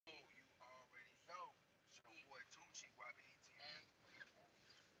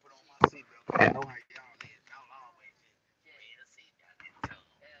seatbelt. I know how y'all is. Y'all always just, man, the seatbelt is tough.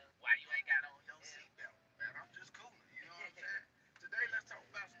 Why you ain't got on your seatbelt? Man, I'm just cooling. You know what I'm saying? Today, let's talk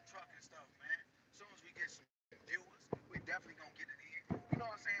about some trucking stuff, man. As soon as we get some viewers, we definitely gonna get it in. You know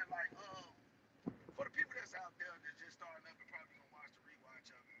what I'm saying? Like, for the people that's out there that's just starting up and probably gonna watch the rewatch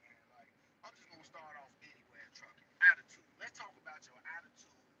of it, man. Like, I'm just gonna start off anywhere in trucking. Attitude. Let's talk about your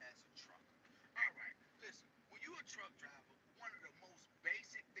attitude as a trucker. All right, listen. When you're a truck driver, one of the most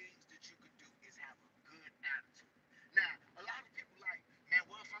basic things that you could do is have a good attitude. Now, a lot of people like, man,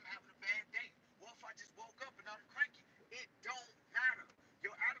 what if I'm having a bad day? What if I just woke up and I'm cranky? It don't matter.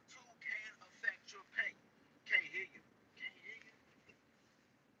 Your attitude can affect your pay. Can't hear you. Can't hear you.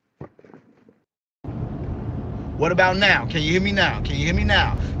 What about now? Can you hear me now? Can you hear me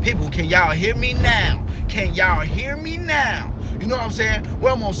now? People, can y'all hear me now? Can y'all hear me now? You know what I'm saying?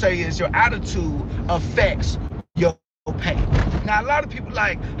 What I'm gonna say is your attitude affects your pay. Now, a lot of people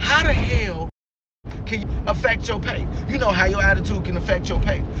like, how the hell can you affect your pay? You know how your attitude can affect your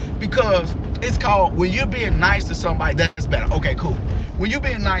pay. Because it's called, when you're being nice to somebody, that's better. Okay, cool. When you're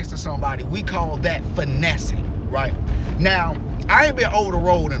being nice to somebody, we call that finessing, right? Now, I ain't been over the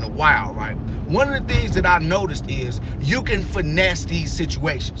road in a while, right? One of the things that I noticed is you can finesse these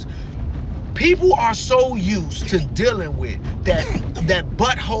situations. People are so used to dealing with that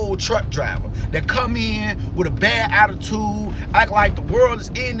butthole truck driver that come in with a bad attitude, act like the world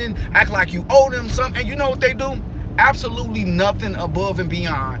is ending, act like you owe them something. And you know what they do? Absolutely nothing above and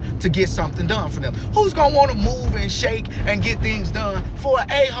beyond to get something done for them. Who's gonna want to move and shake and get things done for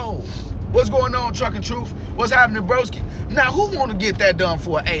an a-hole? What's going on, Trucking Truth? What's happening, broski? Now, who want to get that done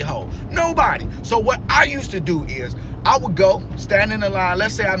for an a-hole? Nobody. So what I used to do is I would go, stand in the line.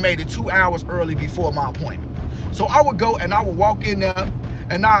 Let's say I made it 2 hours early before my appointment. So I would go and I would walk in there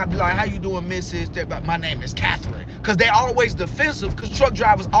and I'd be like, how you doing, Mrs.? My name is Catherine. Because they're always defensive, because truck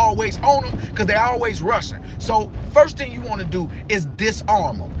drivers always own them, because they're always rushing. So first thing you want to do is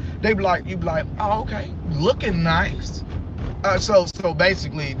disarm them. They be like, you be like, oh, okay, looking nice. So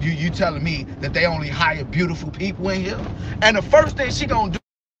basically, you telling me that they only hire beautiful people in here? And the first thing she gonna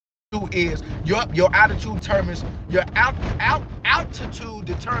do is your attitude determines your altitude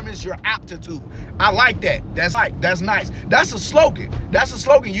determines your aptitude. I like that. That's nice. That's a slogan. That's a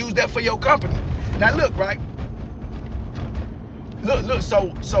slogan. Use that for your company. Now look, right? Look.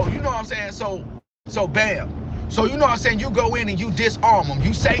 So you know what I'm saying. So bam. So you know what I'm saying. You go in and you disarm them.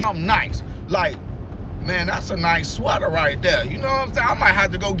 You say I'm nice, like, man, that's a nice sweater right there. You know what I'm saying? I might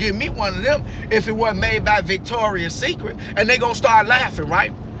have to go get me one of them if it wasn't made by Victoria's Secret. And they gonna start laughing,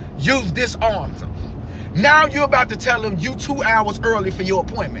 right? You've disarmed them. Now you're about to tell them you 2 hours early for your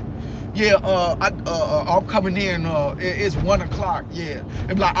appointment. Yeah, I'm coming in. It's 1 o'clock. Yeah,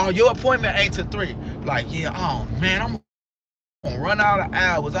 and like, oh, your appointment ain't till 3. Like, yeah, oh man, I'm gonna run out of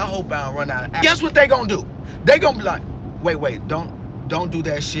hours. I hope I don't run out of hours. Guess what they gonna do? They gonna be like, wait, don't do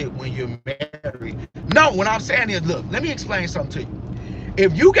that shit when you're married. No, what I'm saying is, look, let me explain something to you.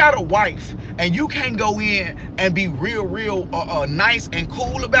 If you got a wife and you can't go in and be real nice and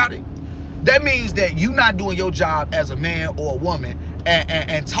cool about it, that means that you're not doing your job as a man or a woman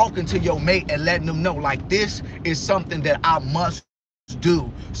and talking to your mate and letting them know, like, this is something that I must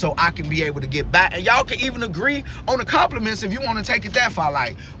do so I can be able to get back. And y'all can even agree on the compliments if you want to take it that far.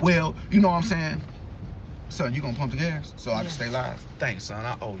 Like, well, you know what I'm saying? Son, you gonna pump the gas so I can stay live? Thanks, son.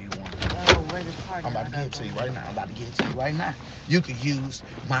 I owe you one. Where's the card? I'm about to give it to you right now. I'm about to give it to you right now. You can use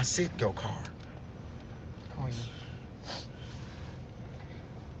my Citgo card. Oh, yeah.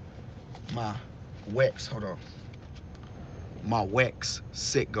 My Wex, hold on. My Wex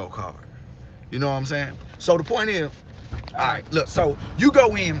Citgo card. You know what I'm saying? So the point is, all right, look, so you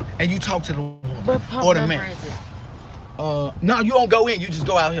go in and you talk to the woman or the man. No, you don't go in, you just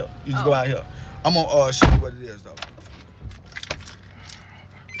go out here. You just go out here. I'm gonna show you what it is though.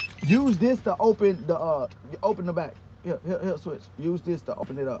 Use this to open the back. Here, switch. Use this to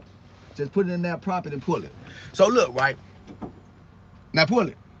open it up. Just put it in there, prop it, and pull it. So look, right? Now pull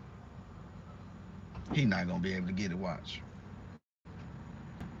it. He not gonna be able to get it. Watch.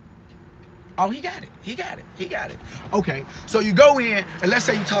 Oh, he got it. He got it. He got it. Okay. So you go in and let's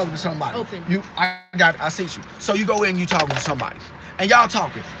say you talking to somebody. Open. I see you. So you go in and you talking to somebody, and y'all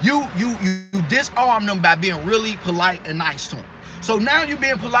talking. You disarm them by being really polite and nice to them. So now you're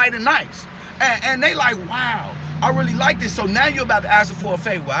being polite and nice, and they like, wow, I really like this. So now you're about to ask them for a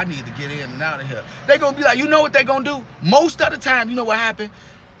favor. Well, I need to get in and out of here. They gonna be like, you know what they gonna do? Most of the time, you know what happened?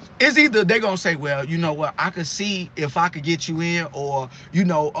 It's either they gonna say, well, you know what, I could see if I could get you in, or, you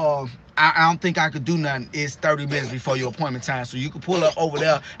know, I don't think I could do nothing. It's 30 minutes before your appointment time. So you can pull up over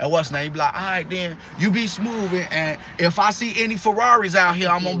there and what's name? You be like, all right, then you be smooth. And if I see any Ferraris out here,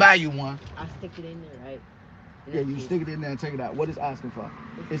 I'm going to buy you one. I'll stick it in there, right? Yeah, you stick it in there and take it out. What is asking for?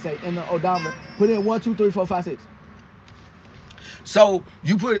 It say in the odometer, put in 1, 2, 3, 4, 5, 6. So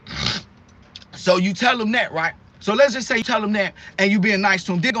you tell them that, right? So let's just say you tell them that and you being nice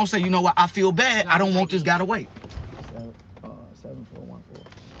to them. They're going to say, you know what, I feel bad. I don't want this guy to wait. 7-4-1-4.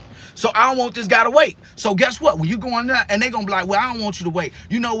 So I don't want this guy to wait. So guess what? When you go in there and they're going to be like, well, I don't want you to wait.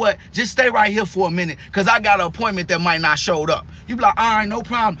 You know what? Just stay right here for a minute because I got an appointment that might not showed up. You be like, all right, no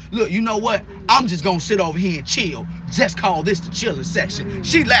problem. Look, you know what? I'm just going to sit over here and chill. Just call this the chilling section.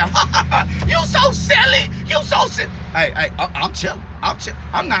 She laughed. You so silly. You so silly. Hey, I'm chilling.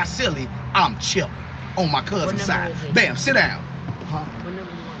 I'm not silly. I'm chilling on my cousin's side. Bam, sit down. Huh? What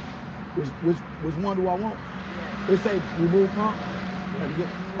number do you want? Which one do I want? It say remove pump.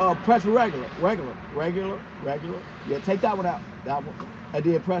 Press regular. Yeah, take that one out. That one. And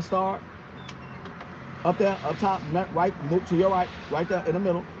then press start. Up there, up top, right, move to your right there in the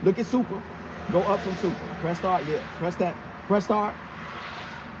middle. Look at super. Go up from super. Press start, yeah. Press that. Press start.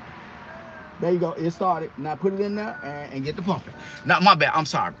 There you go. It started. Now put it in there and get the pumping. Now, my bad. I'm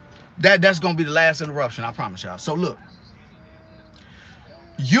sorry. That's gonna be the last interruption. I promise y'all. So look,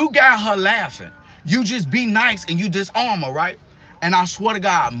 you got her laughing. You just be nice and you disarm her, right? And I swear to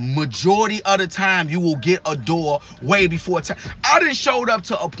God, majority of the time you will get a door way before time. I done showed up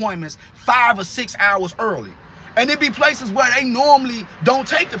to appointments 5 or 6 hours early. And there be places where they normally don't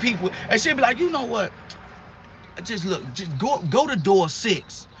take the people. And she'll be like, you know what? Just look, just go to door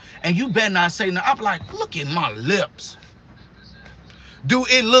 6. And you better not say nothing. I'm like, look at my lips. Do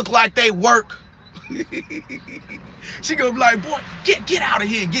it look like they work? She gonna be like, boy, get out of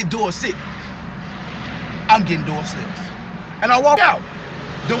here and get door 6. I'm getting door 6. And I walk out.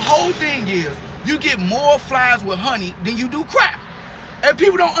 The whole thing is you get more flies with honey than you do crap. And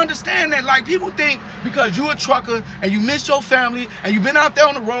people don't understand that. Like, people think because you're a trucker and you miss your family and you've been out there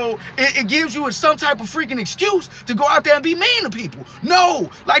on the road, it gives you some type of freaking excuse to go out there and be mean to people. No,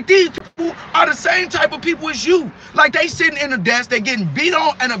 like, these people are the same type of people as you. Like, they sitting in the desk, they getting beat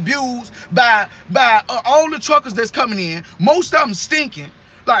on and abused by all the truckers that's coming in. Most of them stinking.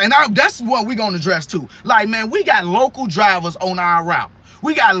 Like, and that's what we're gonna address too. Like, man, we got local drivers on our route.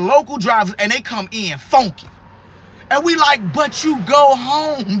 We got local drivers and they come in funky. And we like, but you go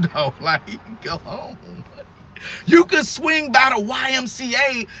home though. Like, you go home. You could swing by the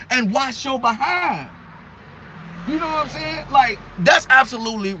YMCA and wash your behind. You know what I'm saying? Like, that's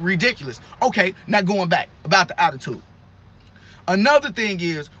absolutely ridiculous. Okay, now going back about the attitude. Another thing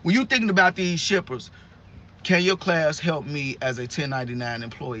is, when you're thinking about these shippers, can your class help me as a 1099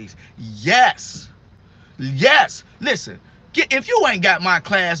 employee? Yes. Yes. Listen, if you ain't got my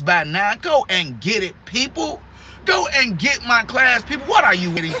class by now, go and get it, people. Go and get my class, people. What are you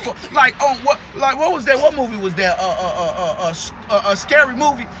waiting for? Like, what was that? What movie was that? A scary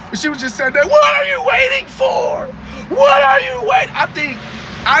movie. She was just saying that. What are you waiting for? What are you waiting? I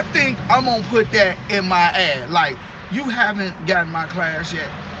think I'm gonna put that in my ad. Like, you haven't gotten my class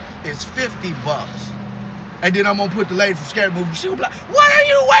yet. It's $50. And then I'm gonna put the lady from Scary Movie. She'll be like, what are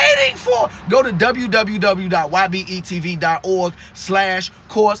you waiting for? Go to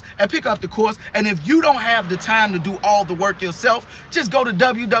www.ybetv.org/course and pick up the course. And if you don't have the time to do all the work yourself, just go to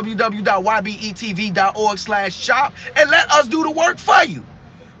www.ybetv.org/shop and let us do the work for you.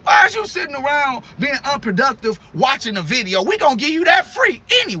 Why is you sitting around being unproductive watching a video? We gonna give you that free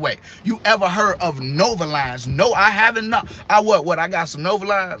anyway. You ever heard of Nova Lines? No, I haven't. Not. I got some Nova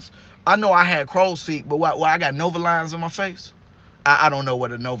Lines. I know I had crow's feet, but what I got Nova lines on my face? I don't know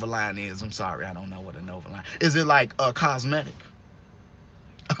what a Nova line is. I'm sorry, I don't know what a Nova line is. It like a cosmetic?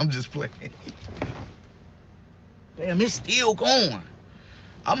 I'm just playing. Damn, it's still going.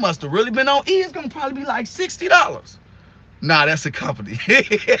 I must have really been on E. It's gonna probably be like $60. Nah, that's a company.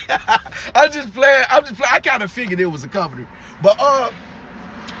 I'm just playing. I kind of figured it was a company, but I'm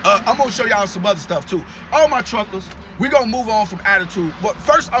gonna show y'all some other stuff too. All my truckers, we're gonna move on from attitude. But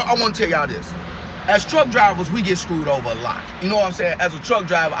first, I want to tell y'all this. As truck drivers, we get screwed over a lot. You know what I'm saying? As a truck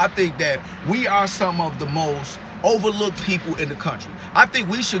driver, I think that we are some of the most overlooked people in the country. I think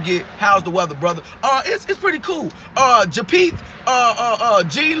we should get, how's the weather, brother? It's pretty cool. Y.B.E.T.V,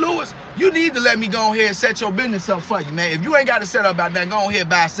 G. Lewis, you need to let me go ahead and set your business up for you, man. If you ain't got to set up about that, go ahead and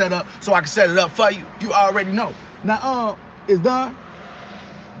buy a setup so I can set it up for you. You already know. Now, it's done.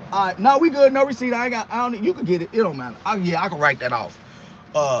 All right, no, we good. No receipt. You can get it. It don't matter. I can write that off.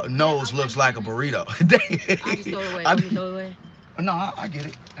 Nose looks like a burrito. I just throw it away. Let me throw it away. No, I get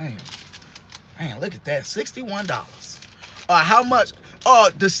it. Man, look at that. $61. How much?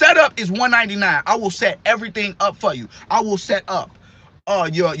 The setup is $199. I will set everything up for you. I will set up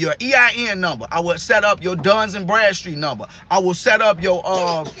your EIN number. I will set up your Duns and Bradstreet number. I will set up your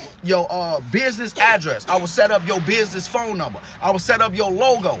business address. I will set up your business phone number. I will set up your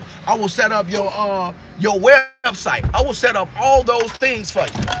logo. I will set up your website. I will set up all those things for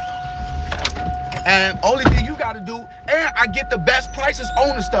you. And only thing you got to do, and I get the best prices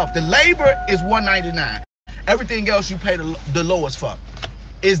on the stuff. The labor is $199. Everything else you pay the lowest for.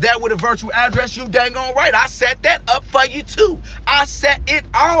 Is that with a virtual address? You dang on right. I set that up for you too. I set it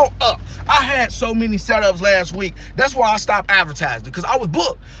all up. I had so many setups last week. That's why I stopped advertising, because I was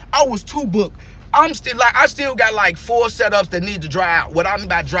booked. I was too booked. I still got like 4 setups that need to dry out. What I mean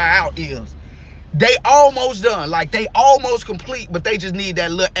by dry out is they almost done. Like they almost complete, but they just need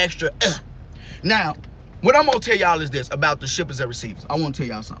that little extra. Now, what I'm gonna tell y'all is this about the shippers and receivers. I want to tell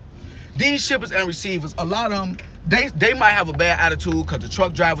y'all something. These shippers and receivers, a lot of them, they might have a bad attitude because the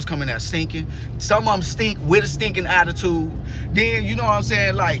truck drivers come in there stinking. Some of them stink with a stinking attitude. Then, you know what I'm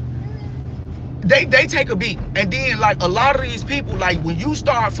saying, like, they take a beat. And then, like, a lot of these people, like, when you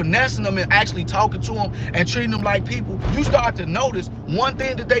start finessing them and actually talking to them and treating them like people, you start to notice one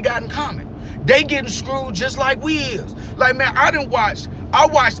thing that they got in common. They getting screwed just like we is. Like, man, I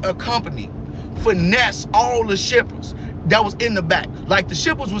watched a company finesse all the shippers that was in the back. Like the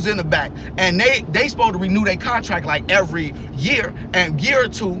shippers was in the back, and they supposed to renew their contract like every year or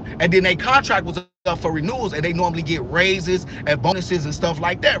two, and then their contract was up for renewals, and they normally get raises and bonuses and stuff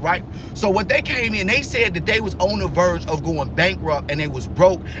like that, right? So what they came in, they said that they was on the verge of going bankrupt, and they was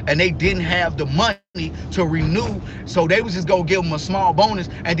broke, and they didn't have the money to renew, so they was just gonna give them a small bonus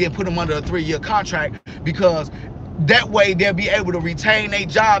and then put them under a 3-year contract, because that way they'll be able to retain their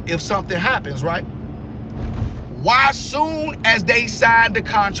job if something happens, right? Why, soon as they signed the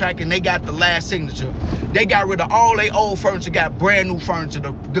contract and they got the last signature, they got rid of all their old furniture, got brand new furniture.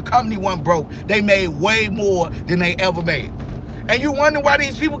 The company wasn't broke. They made way more than they ever made. And you wonder why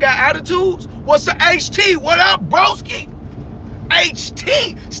these people got attitudes? What's the HT? What up, broski?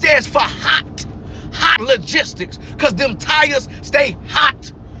 HT stands for hot logistics, because them tires stay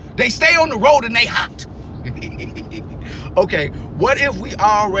hot. They stay on the road and they hot. Okay, what if we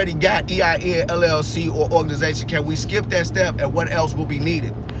already got EIN, LLC, or organization? Can we skip that step, and what else will be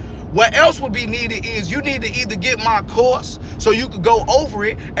needed? What else will be needed is you need to either get my course so you could go over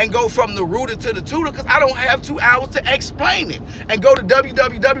it and go from the rooter to the tutor, because I don't have 2 hours to explain it. And go to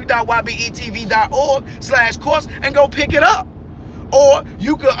www.ybetv.org/course and go pick it up. Or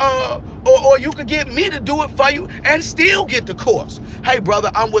you could you could get me to do it for you and still get the course. Hey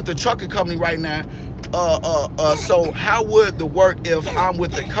brother, I'm with the trucking company right now. So how would the work if I'm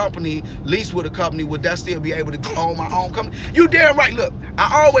with the company, leased with a company, would that still be able to own my own company? You damn right. Look,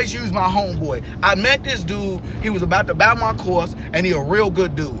 I always use my homeboy. I met this dude, he was about to buy my course, and he a real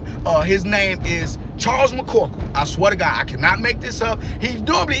good dude. His name is Charles McCorkle. I swear to God, I cannot make this up.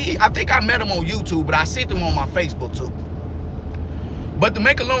 I think I met him on YouTube, but I see him on my Facebook too. But to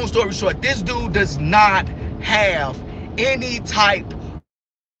make a long story short, this dude does not have any type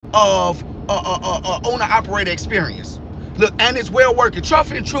of owner-operator experience. Look, and it's well worth it.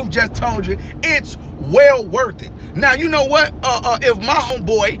 Truffy and Truth just told you it's well worth it. Now, you know what? If my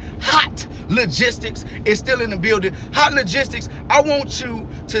homeboy, Hot Logistics, is still in the building, Hot Logistics, I want you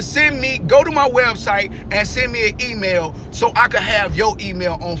to go to my website and send me an email so I can have your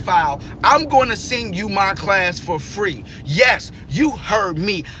email on file. I'm going to send you my class for free. Yes, you heard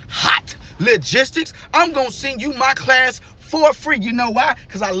me. Hot Logistics. I'm going to send you my class for free. You know why?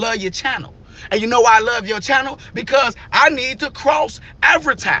 Because I love your channel. And you know why I love your channel? Because I need to cross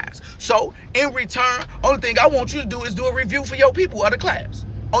advertise. So in return, only thing I want you to do is do a review for your people of the class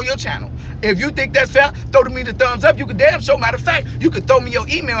on your channel. If you think that's fair, throw me the thumbs up. You can damn show. Matter of fact, you can throw me your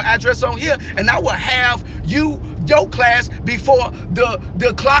email address on here, and I will have your class before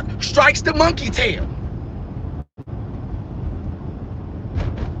the clock strikes the monkey tail.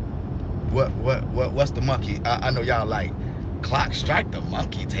 What's the monkey? I know y'all like, clock strike the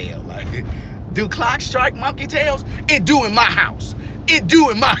monkey tail. Like, do clock strike monkey tails? It do in my house. It do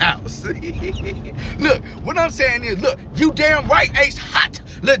in my house. Look, what I'm saying is, look, you damn right, Ace. Hot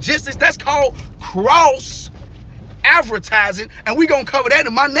Logistics. That's called cross advertising, and we're gonna cover that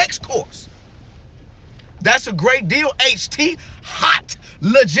in my next course. That's a great deal, HT. Hot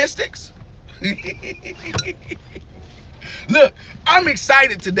Logistics. Look, I'm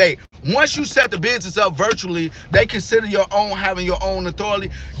excited today. Once you set the business up virtually, they consider having your own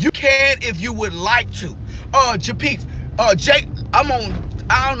authority. You can if you would like to. Japeet, Jay, I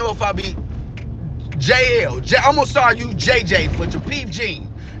don't know if I'll be JL. I'm gonna start you JJ for Japeet Jean.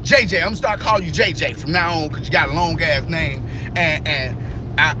 JJ, I'm gonna start calling you JJ from now on because you got a long ass name. and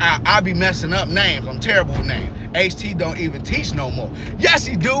I be messing up names. I'm terrible with names. HT don't even teach no more. Yes,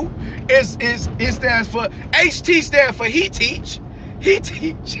 he do. It stands for HT stands for he teach. He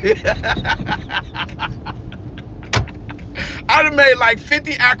teach. I done made like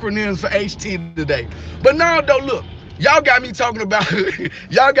 50 acronyms for HT today. But now though, look, y'all got me talking about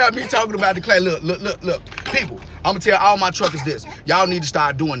y'all got me talking about the clay. Look, people. I'm gonna tell all my truckers this. Y'all need to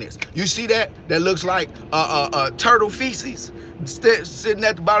start doing this. You see that? That looks like turtle feces sitting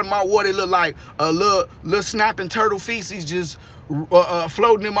at the bottom of my water. It look like a little snapping turtle feces just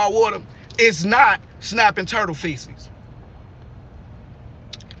floating in my water. It's not snapping turtle feces.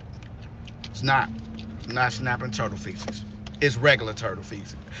 It's not snapping turtle feces. It's regular turtle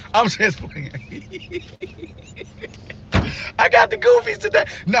feces. I'm just playing. I got the goofies today.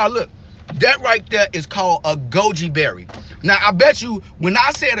 Now look, that right there is called a goji berry. Now I bet you when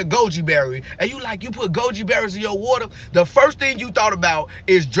I said a goji berry, and you put goji berries in your water, the first thing you thought about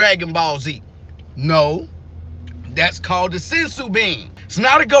is Dragon Ball Z. No, that's called the sensu bean. It's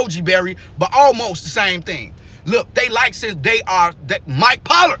not a goji berry, but almost the same thing. Look, they like since they are Mike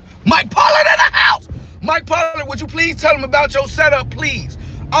Pollard in the house. Mike Pollard, would you please tell them about your setup, please?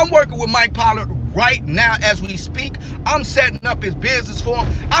 I'm working with Mike Pollard right now as we speak. I'm setting up his business for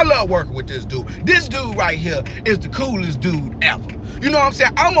him. I love working with this dude. This dude right here is the coolest dude ever. You know what I'm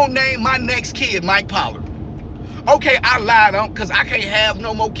saying? I'm gonna name my next kid Mike Pollard. Okay, I lied on because I can't have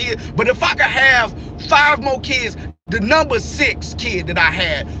no more kids. But if I could have 5 more kids, the number 6 kid that I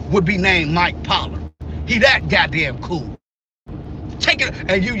had would be named Mike Pollard. He that goddamn cool. Take it,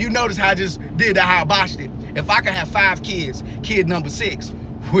 and you notice how I just did that, how I botched it. If I could have 5 kids, kid number 6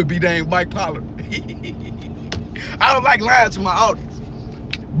 would be named Mike Pollard. I don't like lying to my audience.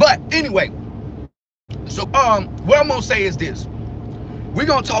 But anyway, so what I'm gonna say is this. We're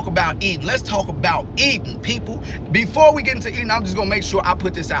gonna talk about eating. Let's talk about eating, people. Before we get into eating, I'm just gonna make sure I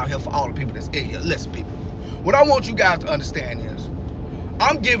put this out here for all the people that's in here. Listen, people. What I want you guys to understand is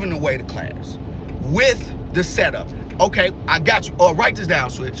I'm giving away the class with the setup. Okay, I got you. Write this down,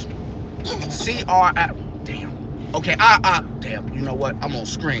 Switch. C-R-I. Damn. Okay, damn. You know what? I'm gonna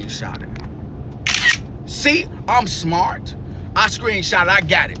screenshot it. See, I'm smart. I screenshot it. I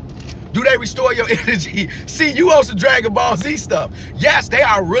got it. Do they restore your energy? See, you on some Dragon Ball Z stuff. Yes, they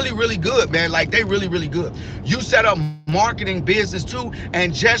are really, really good, man. Like, they really, really good. You set up marketing business too,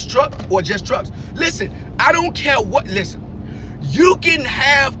 and just truck or just trucks. Listen, I don't care what. Listen, you can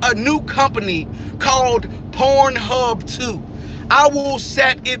have a new company called Pornhub too. I will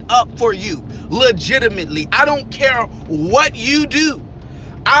set it up for you legitimately. I don't care what you do.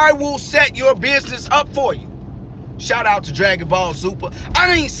 I will set your business up for you. Shout out to Dragon Ball Super.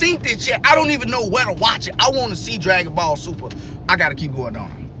 I ain't seen this yet. I don't even know where to watch it. I want to see Dragon Ball Super. I got to keep going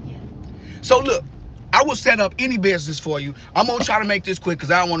on. So look, I will set up any business for you. I'm going to try to make this quick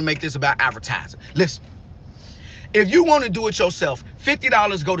because I don't want to make this about advertising. Listen. If you want to do it yourself,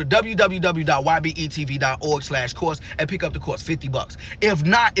 $50, go to www.ybetv.org/course and pick up the course, $50. If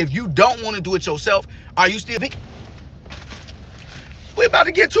not, if you don't want to do it yourself, are you still thinking? We about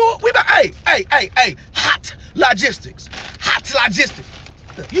to get to it. Hey, hot logistics.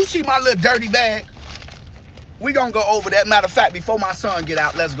 Look, you see my little dirty bag? We gonna go over that. Matter of fact, before my son get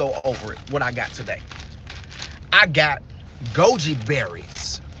out, let's go over it, what I got today. I got goji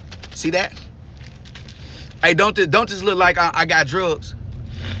berries. See that? Hey, don't this look like I got drugs?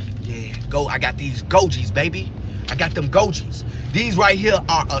 Yeah, I got these gojis, baby. I got them gojis. These right here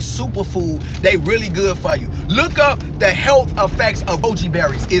are a superfood. They really good for you. Look up the health effects of goji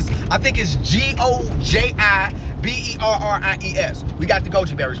berries. I think it's GOJIBERRIES. We got the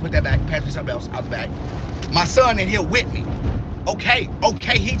goji berries. Put that back. Pass me something else out the bag. My son in here with me. Okay,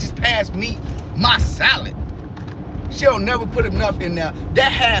 he just passed me my salad. She'll never put enough in there.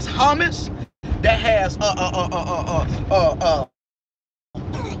 That has hummus. That has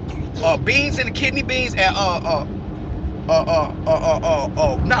beans and the kidney beans and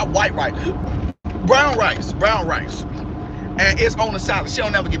not white rice, brown rice, and it's on the salad. She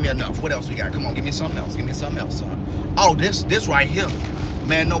don't never give me enough. What else we got? Come on, give me something else, son. Oh, this right here,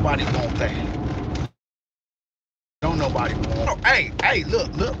 man, nobody want that. Don't nobody want. Oh, hey,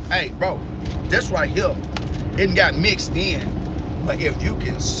 look, hey, bro, this right here, it got mixed in, but if you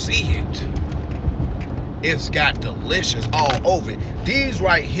can see it, it's got delicious all over it. These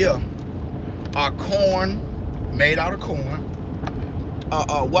right here are corn, made out of corn.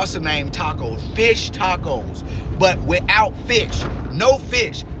 What's the name? Tacos, fish tacos, but without fish, no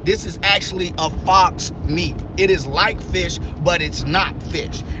fish. This is actually a fox meat. It is like fish, but it's not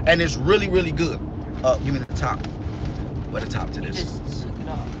fish, and it's really, really good. Give me the top. What the top to this? Just suck it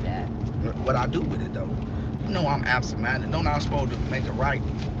off, Dad. What I do with it though? know I'm absent-minded. Don't I supposed to make it right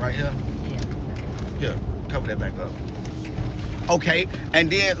here? Yeah. Yeah, cover that back up. Okay,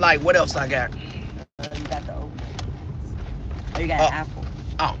 and then like what else I got? You got the oatmeal. Oh, you got an apple.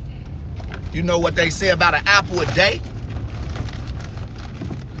 Oh, you know what they say about an apple a day?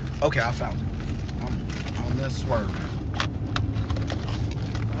 Okay, I found it. I'm on this swerve.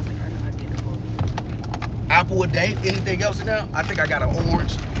 Apple a day. Anything else in there? I think I got an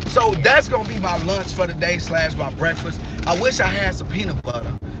orange. So that's gonna be my lunch for the day / my breakfast. I wish I had some peanut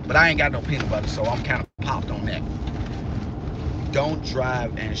butter, but I ain't got no peanut butter, so I'm kind of popped on that. Don't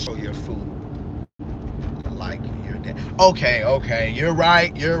drive and show your food like you're dead. Okay, you're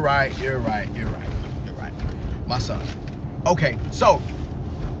right. My son. Okay, so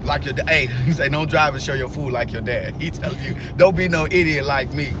like your dad. Hey, he say don't drive and show your food like your dad. He tells you don't be no idiot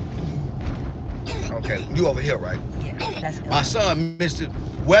like me. Okay, you over here, right? Yeah, that's good. My son, Mr.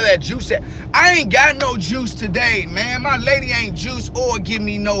 Where that juice at? I ain't got no juice today, man. My lady ain't juice or give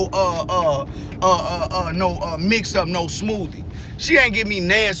me no mix up, no smoothie. She ain't give me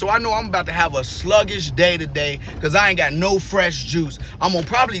none, so I know I'm about to have a sluggish day today because I ain't got no fresh juice. I'm gonna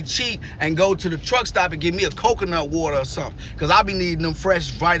probably cheat and go to the truck stop and get me a coconut water or something because I be needing them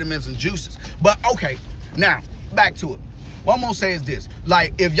fresh vitamins and juices. But okay, now back to it. What I'm gonna say is this: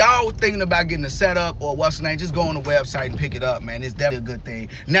 like, if y'all thinking about getting a setup or what's the name, just go on the website and pick it up, man. It's definitely a good thing.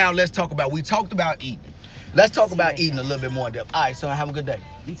 Now let's talk about. We talked about eating. Let's talk about eating a little bit more in depth. All right, so have a good day.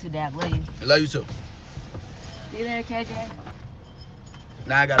 You too, Dad. Love you. I love you too. See you later, KJ.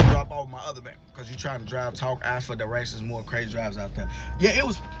 Now I gotta drop off my other man because you trying to drive, talk, ask for directions. More crazy drives out there. Yeah, it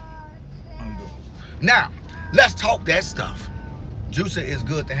was. Now let's talk that stuff. Juicer is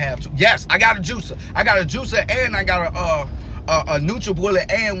good to have too. Yes, I got a juicer. I got a juicer and I got a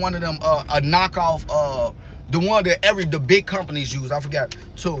NutriBullet and one of them a knockoff the one that the big companies use. I forgot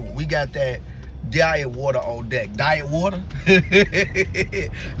too. We got that diet water on deck. Diet water?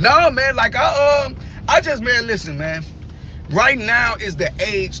 No, man. Like I just, man, listen, man. Right now is the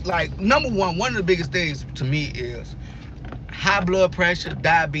age. Like number one of the biggest things to me is high blood pressure,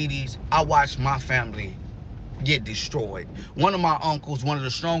 diabetes. I watch my family get destroyed. One of my uncles, one of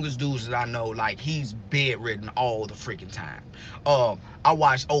the strongest dudes that I know, like he's bedridden all the freaking time. I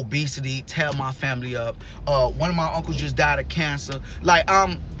watched obesity tear my family up. One of my uncles just died of cancer. Like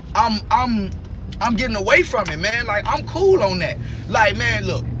I'm getting away from it, man. Like I'm cool on that. Like, man,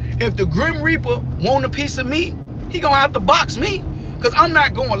 look, if the Grim Reaper want a piece of me, he gonna have to box me. Cause I'm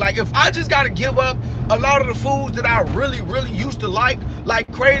not going. Like, if I just gotta give up a lot of the foods that I really used to like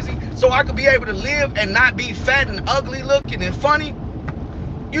crazy, so I could be able to live and not be fat and ugly looking and funny,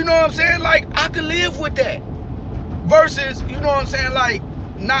 you know what I'm saying? Like, I could live with that. Versus, you know what I'm saying, like,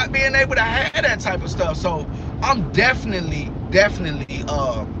 not being able to have that type of stuff. So I'm definitely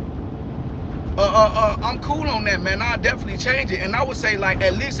I'm cool on that, man. I'll definitely change it. And I would say, like,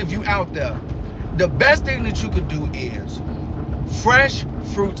 at least if you out there, the best thing that you could do is fresh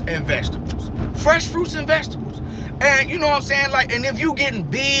fruits and vegetables. Fresh fruits and vegetables. And you know what I'm saying? Like, and if you getting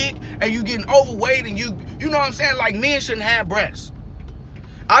big and you getting overweight and you know what I'm saying? Like, men shouldn't have breasts.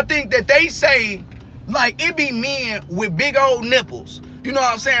 I think that they say, like, it be men with big old nipples. You know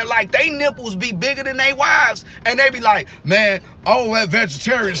what I'm saying? Like, they nipples be bigger than they wives. And they be like, man, all that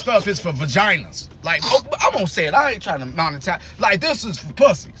vegetarian stuff is for vaginas. Like, oh, I'm gonna say it. I ain't trying to monetize. Like, this is for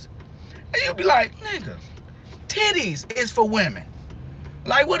pussies. And you be like, nigga, titties is for women.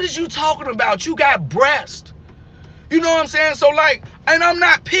 Like, what is you talking about? You got breast. You know what I'm saying? So, like, and I'm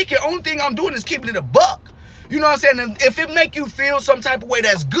not picking. Only thing I'm doing is keeping it a buck. You know what I'm saying? And if it make you feel some type of way,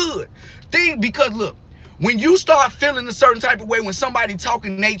 that's good. Because look, when you start feeling a certain type of way, when somebody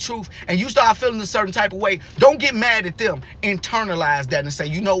talking their truth and you start feeling a certain type of way, don't get mad at them. Internalize that and say,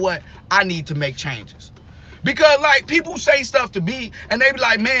 you know what? I need to make changes. Because, like, people say stuff to me and they be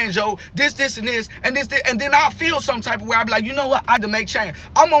like, man, Joe, this, and this, and this, and then I feel some type of way. I be like, you know what? I had to make change.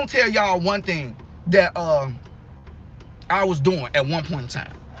 I'm going to tell y'all one thing that I was doing at one point in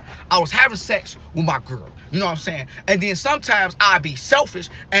time. I was having sex with my girl. You know what I'm saying? And then sometimes I'd be selfish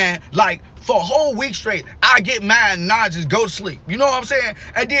and, like, for a whole week straight, I get mad and I just go to sleep. You know what I'm saying?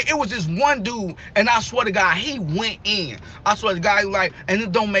 And then it was this one dude, and I swear to God, he went in. I swear to God, he was like, and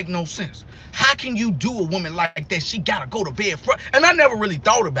it don't make no sense. How can you do a woman like that? She gotta go to bed first. And I never really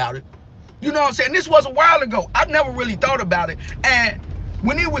thought about it. You know what I'm saying? This was a while ago. I never really thought about it. And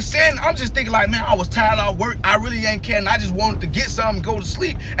when it was saying, I'm just thinking like, man, I was tired of work. I really ain't caring. I just wanted to get something and go to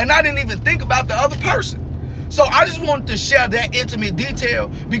sleep. And I didn't even think about the other person. So I just wanted to share that intimate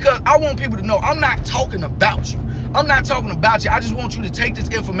detail because I want people to know I'm not talking about you. I'm not talking about you. I just want you to take this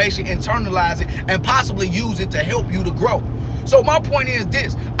information, internalize it, and possibly use it to help you to grow. So my point is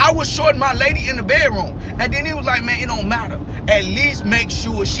this: I was shorting my lady in the bedroom, and then he was like, man, it don't matter. At least make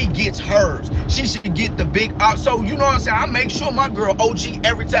sure she gets hers. She should get the big. So you know what I'm saying? I make sure my girl OG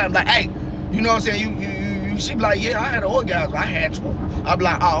every time. Like, hey, you know what I'm saying? She be like, yeah, I had an orgasm. I had two. I be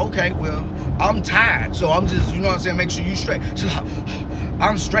like, oh, okay, well, I'm tired, so I'm just, you know what I'm saying? Make sure you straight. She's like,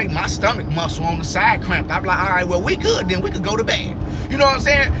 I'm straight. My stomach muscle on the side cramped. I'm like, all right, well, we good. Then we could go to bed. You know what I'm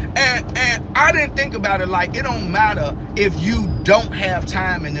saying? And I didn't think about it like it don't matter if you don't have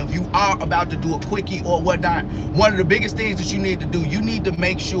time and if you are about to do a quickie or whatnot. One of the biggest things that you need to do, you need to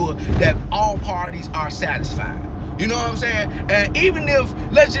make sure that all parties are satisfied. You know what I'm saying? And even if,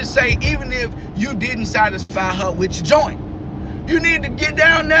 let's just say, even if you didn't satisfy her with your joint, you need to get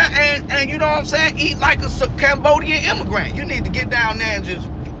down there and you know what I'm saying, eat like a Cambodian immigrant. You need to get down there and just,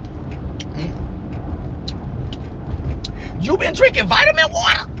 you been drinking vitamin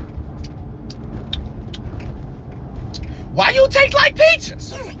water? Why you taste like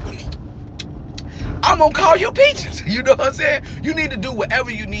peaches? I'm gonna call you peaches. You know what I'm saying? You need to do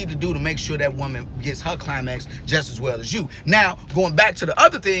whatever you need to do to make sure that woman gets her climax just as well as you. Now, going back to the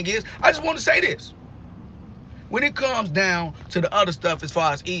other thing is, I just want to say this. When it comes down to the other stuff as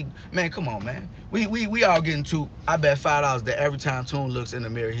far as eating, man, come on, man. We all getting to, I bet $5 that every time Tune looks in the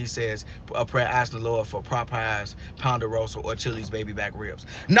mirror, he says a prayer asking the Lord for Popeyes, Ponderosa, or Chili's baby back ribs.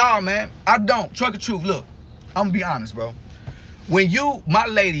 Nah, man, I don't. Truck or truth, look, I'm gonna be honest, bro. When my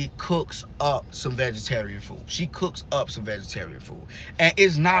lady cooks up some vegetarian food, she cooks up some vegetarian food, and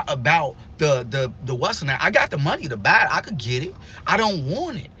it's not about the what's in that. I got the money to buy it. I could get it. I don't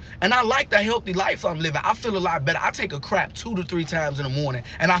want it. And I like the healthy life I'm living. I feel a lot better. I take a crap 2 to 3 times in the morning,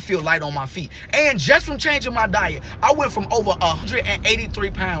 and I feel light on my feet. And just from changing my diet, I went from over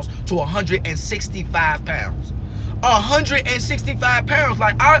 183 pounds to 165 pounds. 165 pounds.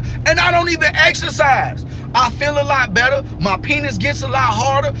 Like, I don't even exercise. I feel a lot better. My penis gets a lot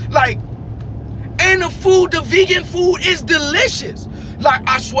harder. Like, and the vegan food is delicious. Like,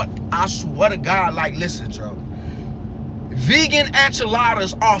 I swear to God, like, listen, Joe. Vegan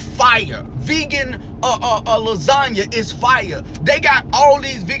enchiladas are fire. Vegan lasagna is fire. They got all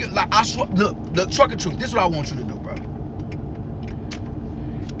these vegan, like, I swear, look, truck or truth, this is what I want you to do, bro.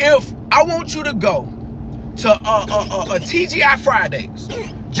 If I want you to go to a TGI Fridays,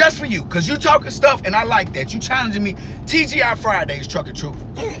 just for you, because you talking stuff and I like that. You challenging me. TGI Fridays, truck or truth.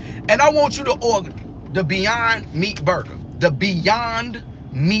 And I want you to order the Beyond Meat Burger. The Beyond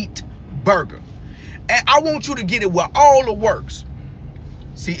Meat Burger. And I want you to get it with all the works.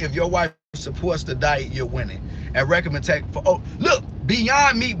 See, if your wife supports the diet, you're winning. And recommendation for, look,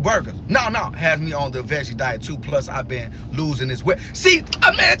 Beyond Meat Burgers. No, has me on the veggie diet too. Plus, I've been losing this weight. See,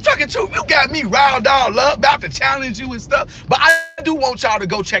 man, fucking truth, you got me riled all up, about to challenge you and stuff. But I do want y'all to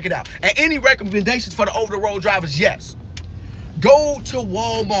go check it out. And any recommendations for the over-the-road drivers? Yes. Go to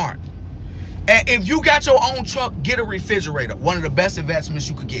Walmart. And if you got your own truck, get a refrigerator. One of the best investments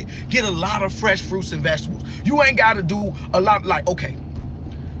you could get. Get a lot of fresh fruits and vegetables. You ain't got to do a lot, like, okay,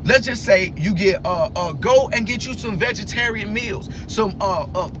 let's just say you get go and get you some vegetarian meals, some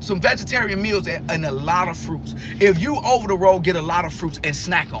vegetarian meals and a lot of fruits. If you over the road, get a lot of fruits and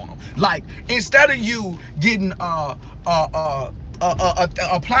snack on them. Like, instead of you getting a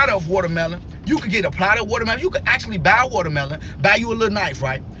platter of watermelon, you could get a platter of watermelon. You could actually buy a watermelon, buy you a little knife,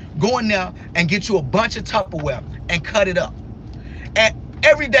 right? Go in there and get you a bunch of Tupperware and cut it up. And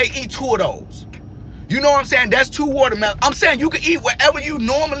every day eat 2 of those. You know what I'm saying? That's 2 watermelons. I'm saying you can eat whatever you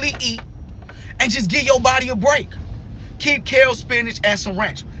normally eat and just give your body a break. Keep kale, spinach, and some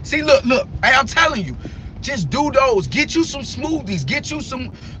ranch. See, look, I'm telling you, just do those. Get you some smoothies. Get you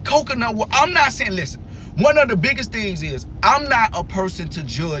some coconut water. I'm not saying, listen, one of the biggest things is I'm not a person to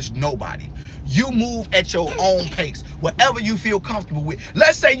judge nobody. You move at your own pace, whatever you feel comfortable with.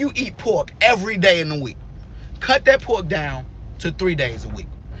 Let's say you eat pork every day in the week. Cut that pork down to 3 days a week.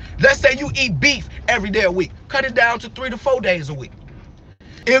 Let's say you eat beef every day a week. Cut it down to 3 to 4 days a week.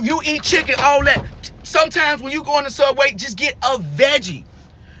 If you eat chicken, all that, sometimes when you go on the Subway, just get a veggie.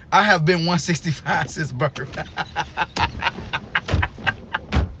 I have been 165 since birth.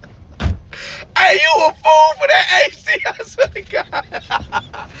 Hey, you a fool for that, HT, I swear to God.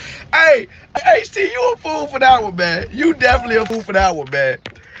 Hey, HT, you a fool for that one, man. You definitely a fool for that one, man.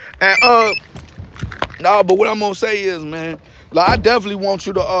 And nah, but what I'm gonna say is, man, like, I definitely want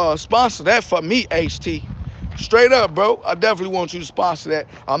you to sponsor that for me, HT. Straight up, bro. I definitely want you to sponsor that.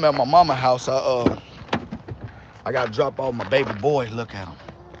 I'm at my mama's house. I gotta drop off my baby boy. Look at him.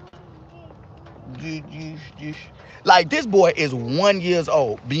 Like, this boy is 1 year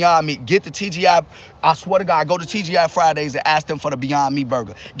old. Beyond Meat. Get the TGI. I swear to God, go to TGI Fridays and ask them for the Beyond Meat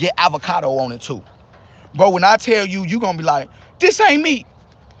Burger. Get avocado on it too. Bro, when I tell you, you gonna be like, this ain't me.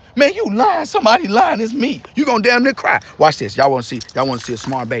 Man, you lying. Somebody lying. It's me. You gonna damn near cry. Watch this. Y'all wanna see a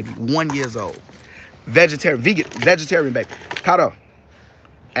smart baby. 1 year old. Vegetarian, vegetarian baby. Count up.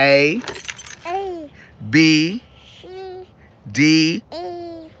 A, B, D,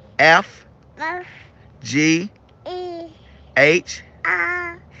 F, G, H,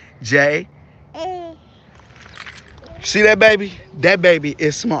 J. See that baby? That baby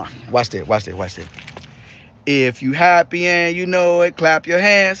is smart. Watch that, watch that, watch that. If you happy and you know it, clap your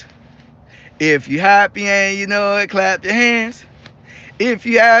hands. If you happy and you know it, clap your hands. If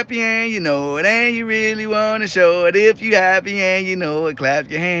you happy and you know it and you really want to show it. If you happy and you know it, clap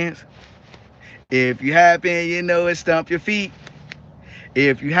your hands. If you happy and you know it, stomp your feet.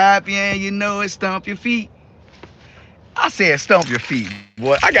 If you happy and you know it, stomp your feet. I said stomp your feet,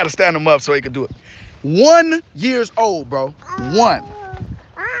 boy. I got to stand them up so he can do it. 1 year old, bro. One.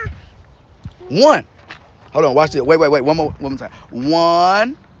 Hold on, watch this. Wait. One more time.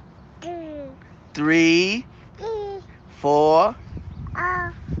 1, 3, 4,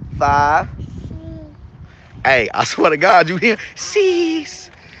 5. Hey, I swear to God, you hear? Cease.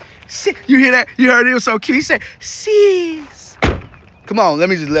 You hear that? You heard it was so cute. He said, cease. Come on, let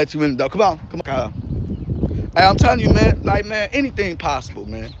me just let you in, though. Come on, Kylo. Hey, I'm telling you, man, like, man, anything possible,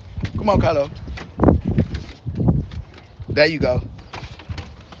 man. Come on, Kylo. There you go.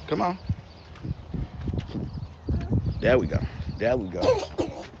 Come on. There we go.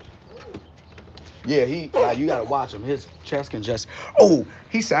 Yeah, like, you gotta watch him. His chest can just,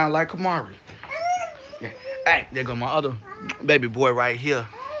 he sound like Kamari. Yeah. Hey, there go my other baby boy right here.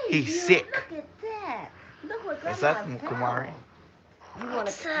 He's sick. Look at that. Look what Is that Grandma's Kamari? You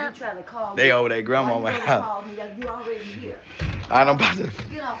trying to call me? They over there, grandma. You already here. I'm about to.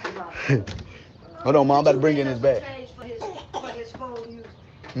 Get off the line. Hold on, Mom. I'm about to bring in his bag. For his phone use.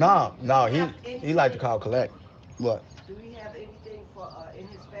 No, he like to call collect. What? Do he have anything for in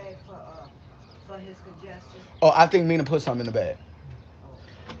his bag for his congestion? Oh, I think Mina put something in the bag.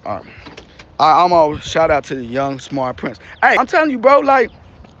 All right. I'm gonna shout out to the young smart prince. Hey, I'm telling you, bro. Like,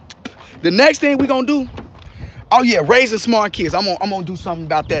 the next thing we gonna do. Oh yeah, raising smart kids. I'm gonna do something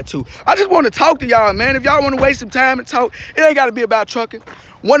about that too. I just want to talk to y'all, man. If y'all want to waste some time and talk, it ain't got to be about trucking.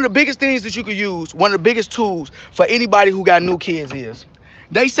 One of the biggest things that you could use, one of the biggest tools for anybody who got new kids is,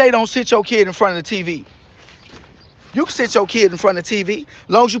 they say don't sit your kid in front of the TV. You can sit your kid in front of the TV, as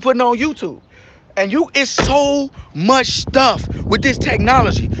long as you put it on YouTube. And it's so much stuff with this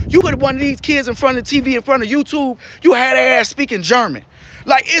technology. You put one of these kids in front of the TV, in front of YouTube, you had their ass speaking German.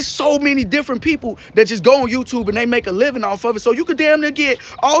 Like, it's so many different people that just go on YouTube and they make a living off of it. So you could damn near get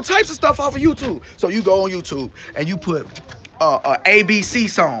all types of stuff off of YouTube. So you go on YouTube and you put ABC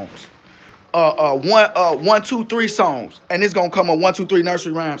songs, 1, 2, 3 songs, and it's gonna come on 1, 2, 3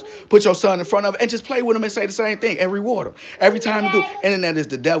 nursery rhymes. Put your son in front of it and just play with him and say the same thing and reward him every time you do. Internet is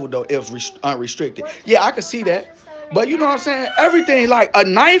the devil though if unrestricted. Yeah, I can see that. But you know what I'm saying? Everything, like a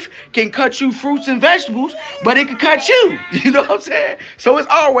knife can cut you fruits and vegetables, but it can cut you. You know what I'm saying? So it's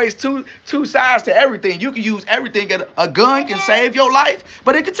always two sides to everything. You can use everything. A gun can save your life,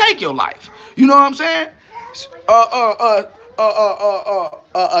 but it can take your life. You know what I'm saying?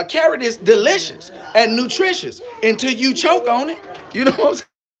 A carrot is delicious and nutritious until you choke on it. You know what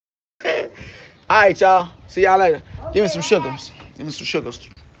I'm saying? All right, y'all. See y'all later. Give me some sugars.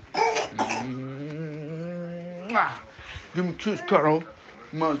 Give me kiss, Carol.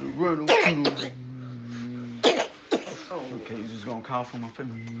 Okay, you just gonna call for my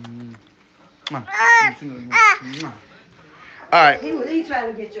family. All right. He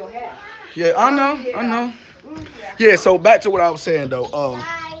trying to get your hair. Yeah, I know. Yeah, so back to what I was saying though.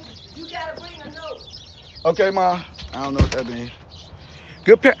 You gotta bring a note. Okay, Ma. I don't know what that means.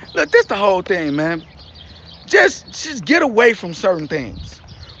 Good parent. Look, this the whole thing, man. Just get away from certain things.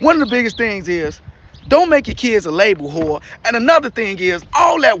 One of the biggest things is, don't make your kids a label whore. And another thing is,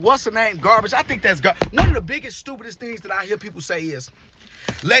 all that what's-the-name garbage, I think that's one of the biggest, stupidest things that I hear people say is,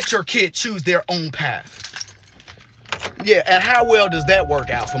 let your kid choose their own path. Yeah, and how well does that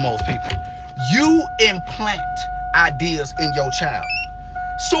work out for most people? You implant ideas in your child.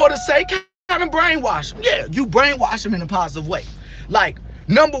 Sort of say, kind of brainwash them. Yeah, you brainwash them in a positive way. Like,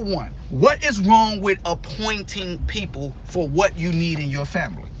 number one, what is wrong with appointing people for what you need in your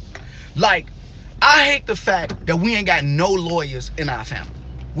family? Like, I hate the fact that we ain't got no lawyers in our family.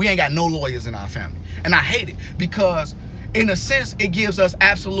 And I hate it because, in a sense, it gives us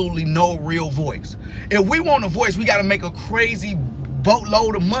absolutely no real voice. If we want a voice, we got to make a crazy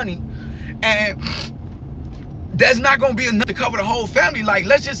boatload of money. And That's not gonna be enough to cover the whole family. Like,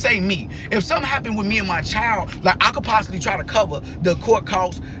 let's just say me. If something happened with me and my child, like I could possibly try to cover the court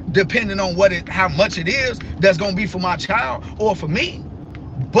costs depending on how much it is that's gonna be for my child or for me.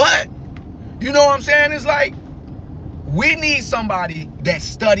 But you know what I'm saying? It's like we need somebody that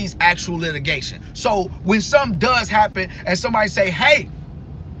studies actual litigation. So when something does happen and somebody say, hey,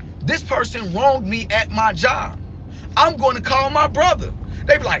 this person wronged me at my job, I'm going to call my brother.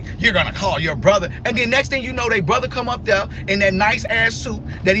 They be like, you're going to call your brother. And then next thing you know, their brother come up there in that nice ass suit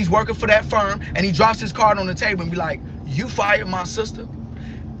that he's working for that firm, and he drops his card on the table and be like, you fired my sister?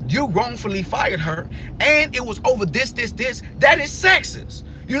 You wrongfully fired her, and it was over this. That is sexist.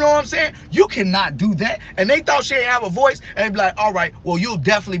 You know what I'm saying? You cannot do that. And they thought she didn't have a voice, and they'd be like, all right, well, you'll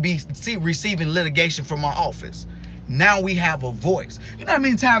definitely be receiving litigation from my office. Now we have a voice. You know how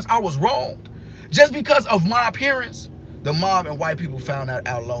many times I was wronged just because of my appearance? The mob and white people found that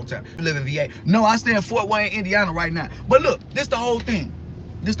out a long time. I live in VA. No, I stay in Fort Wayne, Indiana right now. But look, this the whole thing.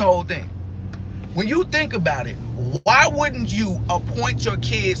 This the whole thing. When you think about it, why wouldn't you appoint your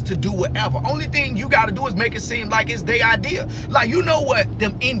kids to do whatever? Only thing you got to do is make it seem like it's their idea. Like, you know what,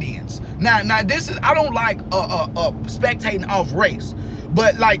 them Indians. Now this is, I don't like spectating off race,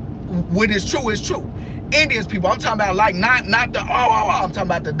 but like when it's true, it's true. Indians people, I'm talking about like not the I'm talking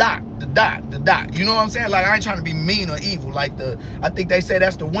about the dot. You know what I'm saying? Like, I ain't trying to be mean or evil. Like I think they say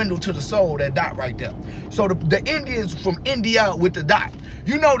that's the window to the soul, that dot right there. So the Indians from India with the dot,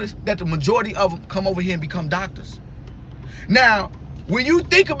 you notice that the majority of them come over here and become doctors. Now, when you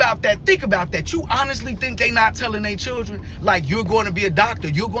think about that, you honestly think they not telling their children, like, you're going to be a doctor,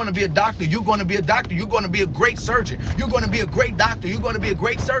 you're going to be a doctor, you're going to be a doctor, you're going to be a great surgeon, you're going to be a great doctor, you're going to be a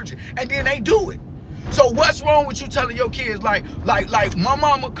great surgeon, and then they do it. So what's wrong with you telling your kids, like my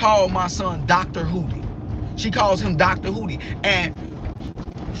mama called my son Dr. Hootie. She calls him Dr. Hootie. And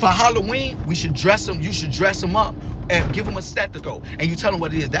for Halloween, we should dress him, you should dress him up and give him a stethoscope. And you tell him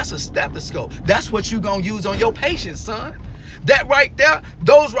what it is. That's a stethoscope. That's what you're going to use on your patients, son. That right there,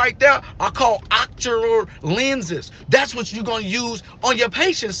 those right there are called ocular lenses. That's what you're going to use on your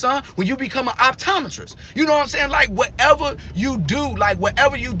patients, son, when you become an optometrist. You know what I'm saying? Like, whatever you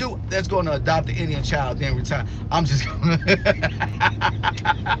do, that's going to adopt the Indian child, then retire. I'm just going to...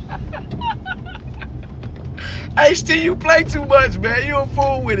 Hey, Steve, you play too much, man. You a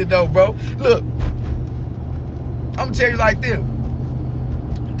fool with it, though, bro. Look, I'm going to tell you like this.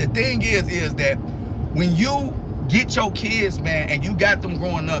 The thing is that when you get your kids, man, and you got them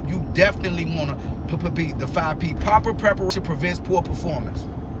growing up, you definitely want to be the 5P. Proper preparation prevents poor performance.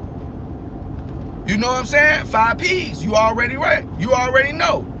 You know what I'm saying? 5 P's. You already right. You already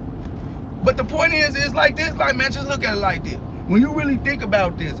know. But the point is like this. Like, man, just look at it like this. When you really think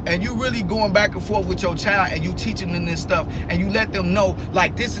about this, and you really going back and forth with your child, and you teaching them this stuff, and you let them know,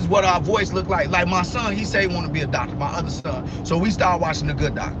 like, this is what our voice look like. Like, my son, he say he want to be a doctor, my other son. So we start watching The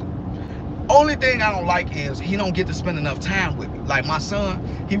Good Doctor. Only thing I don't like is he don't get to spend enough time with me. Like, my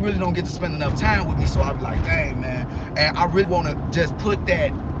son, he really don't get to spend enough time with me. So I be like, dang, man. And I really want to just put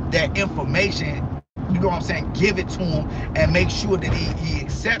that information, you know what I'm saying, give it to him and make sure that he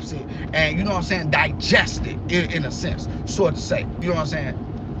accepts it and, you know what I'm saying, digest it in a sense, sort of say. You know what I'm saying?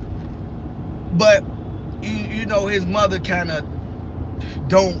 But, you know, his mother kind of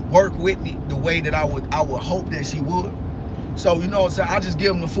don't work with me the way that I would hope that she would. So, you know what I'm saying, I just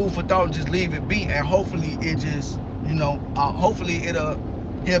give him the food for thought and just leave it be, and hopefully it just, you know, hopefully he'll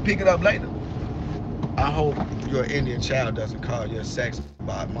pick it up later. I hope your Indian child doesn't call you a sex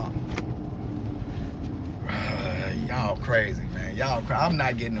bot mom. Y'all crazy, man. Y'all crazy. I'm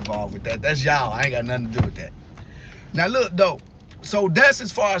not getting involved with that. That's y'all. I ain't got nothing to do with that. Now, look, though. So that's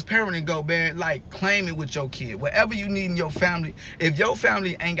as far as parenting go, man. Like, claim it with your kid. Whatever you need in your family, if your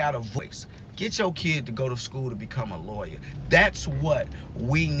family ain't got a voice, get your kid to go to school to become a lawyer. That's what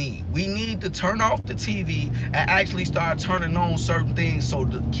we need. We need to turn off the TV and actually start turning on certain things so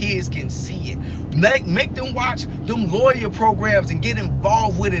the kids can see it. Make them watch them lawyer programs and get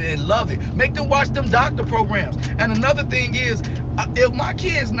involved with it and love it. Make them watch them doctor programs. And another thing is, if my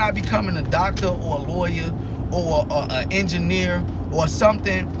kid's not becoming a doctor or a lawyer or an engineer or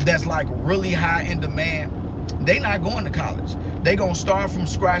something that's like really high in demand, they not going to college. They gonna start from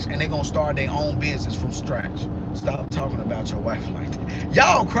scratch and they gonna start their own business from scratch. Stop talking about your wife like that.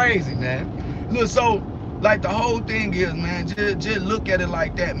 Y'all crazy, man. Look, so like the whole thing is, man, just look at it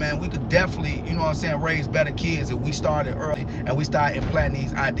like that, man. We could definitely, you know what I'm saying, raise better kids if we started early and we start implanting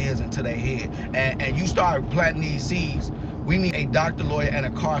these ideas into their head. And you start planting these seeds. We need a doctor, lawyer, and a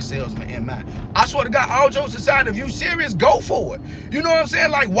car salesman in mind. I swear to God, all jokes aside, if you serious, go for it. You know what I'm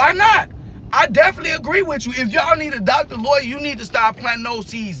saying? Like, why not? I definitely agree with you. If y'all need a doctor, lawyer, you need to start planting those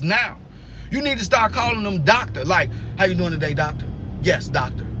seeds now. You need to start calling them doctor. Like, how you doing today, doctor? Yes,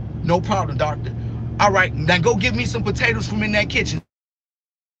 doctor. No problem, doctor. All right, now go give me some potatoes from in that kitchen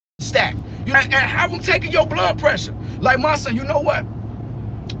stack. You know, and have them taking your blood pressure. Like my son, you know what?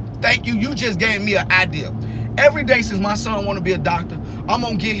 Thank you. You just gave me an idea. Every day since my son want to be a doctor, I'm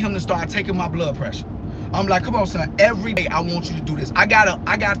gonna get him to start taking my blood pressure. I'm like, come on, son. Every day I want you to do this. I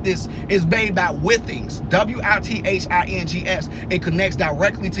got this. It's made by Withings, W-I-T-H-I-N-G-S. It connects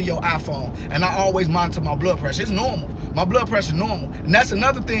directly to your iPhone, and I always monitor my blood pressure. It's normal. My blood pressure normal, and that's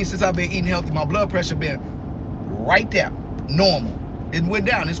another thing. Since I've been eating healthy, my blood pressure been right there, normal. It went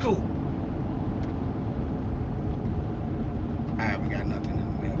down. It's cool. All right, we got nothing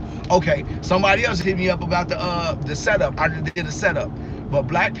in the mail. Okay, somebody else hit me up about the setup. I just did a setup. But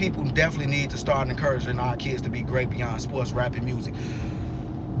black people definitely need to start encouraging our kids to be great beyond sports, rap, and music.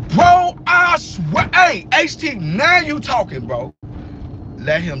 Bro, I swear. Hey, HT, now you talking, bro.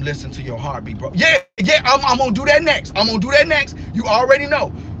 Let him listen to your heartbeat, bro. Yeah, I'm going to do that next. I'm going to do that next. You already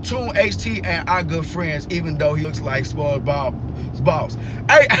know. Tune HT and our good friends, even though he looks like Spoiled Bob's boss.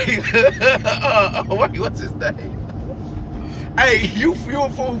 Hey, wait, what's his name? Hey, you a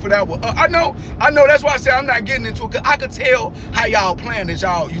fool for that one. I know. That's why I said I'm not getting into it, because I could tell how y'all playing this.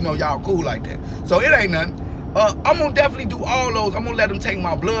 Y'all, y'all cool like that. So it ain't nothing. I'm gonna definitely do all those. I'm gonna let them take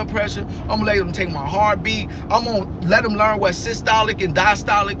my blood pressure. I'm gonna let them take my heartbeat. I'm gonna let them learn what systolic and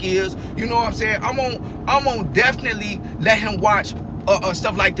diastolic is. You know what I'm saying? I'm gonna definitely let him watch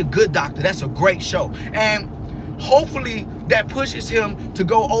stuff like The Good Doctor. That's a great show. And hopefully that pushes him to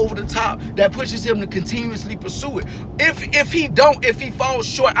go over the top, that pushes him to continuously pursue it. If he falls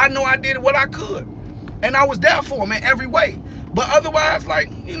short, I know I did what I could, and I was there for him in every way. But otherwise, like,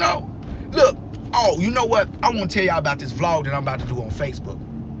 look, oh, you know what, I want to tell y'all about this vlog that I'm about to do on Facebook.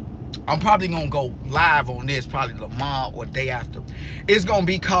 I'm probably gonna go live on this probably tomorrow or day after. It's gonna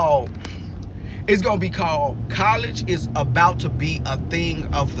be called College is About to Be a Thing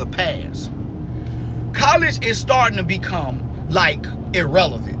of the Past. College is starting to become like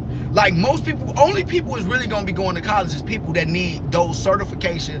irrelevant. Like most people, only people is really going to be going to college is people that need those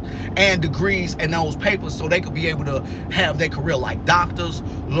certifications and degrees and those papers so they could be able to have their career, like doctors,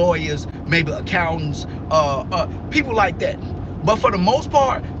 lawyers, maybe accountants, people like that. But for the most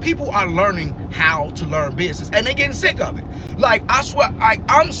part, people are learning how to learn business, and they're getting sick of it. Like, I swear,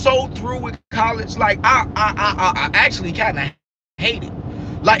 I'm so through with college. Like, I actually kind of hate it.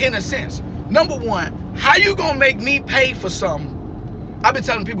 Like, in a sense. Number one, how you gonna make me pay for something? I've been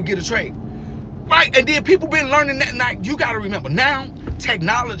telling people get a trade, right? And then people been learning that. Now you gotta remember, now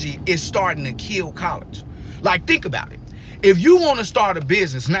technology is starting to kill college. Like, think about it. If you want to start a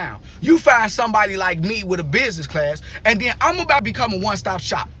business now, you find somebody like me with a business class, and then I'm about to become a one-stop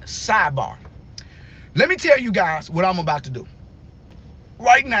shop. Sidebar. Let me tell you guys what I'm about to do.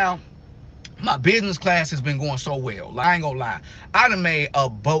 Right now, my business class has been going so well. I ain't gonna lie. I done made a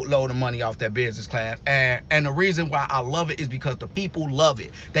boatload of money off that business class. And the reason why I love it is because the people love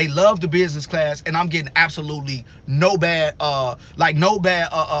it. They love the business class, and I'm getting absolutely no bad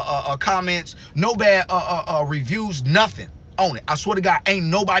comments, no bad reviews, nothing on it. I swear to God, ain't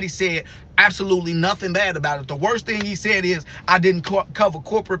nobody said absolutely nothing bad about it. The worst thing he said is I didn't cover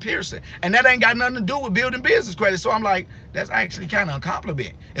corporate piercing, and that ain't got nothing to do with building business credit. So I'm like, that's actually kind of a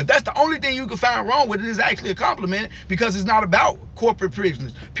compliment. If that's the only thing you can find wrong with it, is actually a compliment, because it's not about corporate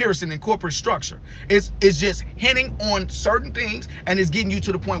piercing and corporate structure. It's just hinting on certain things, and it's getting you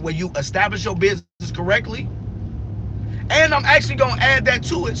to the point where you establish your business correctly. And I'm actually going to add that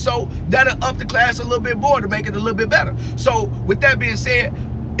to it, so that'll up the class a little bit more to make it a little bit better. So with that being said,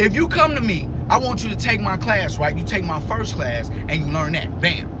 if you come to me, I want you to take my class, right? You take my first class and you learn that.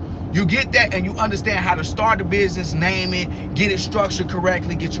 Bam. You get that, and you understand how to start a business, name it, get it structured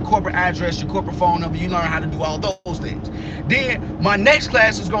correctly, get your corporate address, your corporate phone number. You learn how to do all those things. Then my next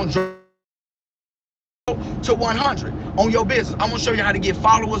class is going to to 100 on your business. I'm gonna show you how to get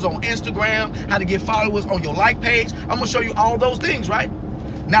followers on Instagram, how to get followers on your like page. I'm gonna show you all those things, right?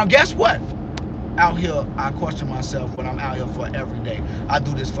 Now, guess what? Out here, I question myself when I'm out here for every day. I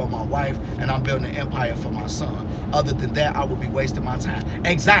do this for my wife, and I'm building an empire for my son. Other than that, I would be wasting my time.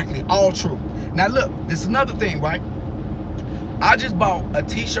 Exactly, all true. Now look, this is another thing, right? I just bought a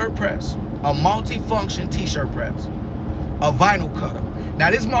t-shirt press, a multi-function t-shirt press, a vinyl cutter.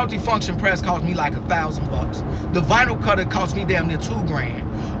 Now this multi-function press cost me like $1,000. The vinyl cutter cost me damn near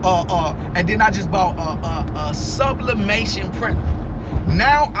 $2,000. And then I just bought a sublimation printer.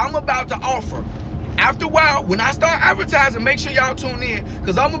 Now I'm about to offer, after a while, when I start advertising, make sure y'all tune in,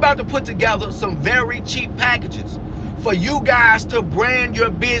 because I'm about to put together some very cheap packages for you guys to brand your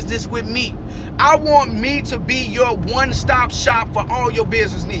business with me. I want me to be your one-stop shop for all your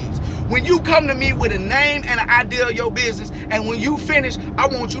business needs. When you come to me with a name and an idea of your business, and when you finish, I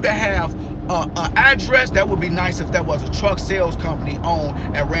want you to have an address. That would be nice if that was a truck sales company owned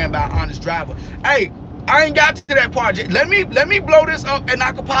and ran by an honest driver. Hey, I ain't got to that project. Let me blow this up, and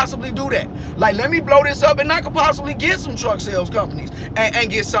I could possibly do that. Like, let me blow this up, and I could possibly get some truck sales companies and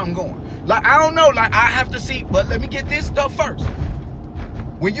get something going. Like, I don't know. Like, I have to see, but let me get this stuff first.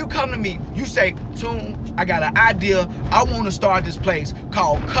 When you come to me, you say, Tune, I got an idea. I want to start this place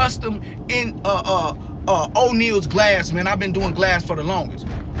called Custom in O'Neill's Glass, man. I've been doing glass for the longest.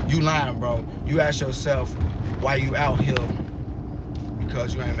 You lying, bro. You ask yourself why you out here,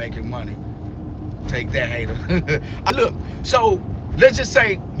 because you ain't making money. Take that, hater. Look, so let's just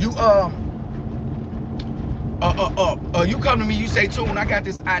say you you come to me, you say, Tune, I got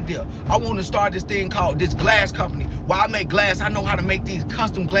this idea. I want to start this thing called this glass company. While I make glass, I know how to make these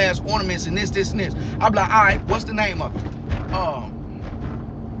custom glass ornaments and this, and this. I'm like, all right, what's the name of it?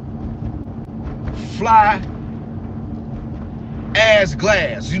 Fly Ass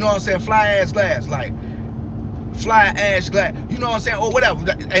Glass. You know what I'm saying? Fly Ass Glass. Like, Fly Ash Glass, you know what I'm saying, or whatever,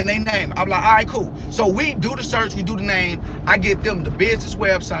 and they name it. I'm like, all right, cool. So we do the search, we do the name. I get them the business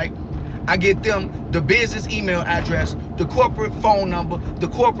website, I get them the business email address, the corporate phone number, the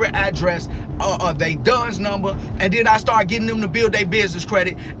corporate address, they DUNS number, and then I start getting them to build their business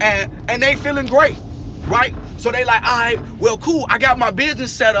credit, and they feeling great, right? So they like, all right, well, cool, I got my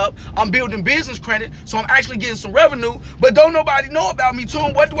business set up, I'm building business credit, so I'm actually getting some revenue, but don't nobody know about me.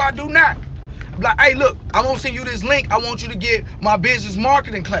 Tune, what do I do now? Like, hey, look, I'm gonna send you this link. I want you to get my business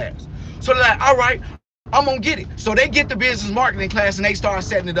marketing class. So they're like, all right, I'm gonna get it. So they get the business marketing class and they start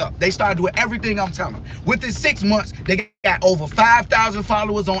setting it up. They start doing everything I'm telling them. Within 6 months, they got over 5,000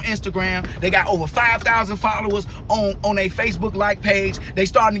 followers on Instagram. They got over 5,000 followers on their Facebook like page. They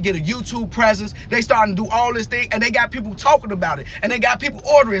starting to get a YouTube presence. They starting to do all this thing, and they got people talking about it, and they got people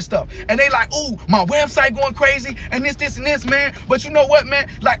ordering stuff. And they like, ooh, my website going crazy, and this, and this, man. But you know what, man?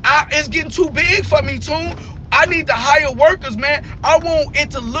 Like, it's getting too big for me, Tune. I need to hire workers, man. I want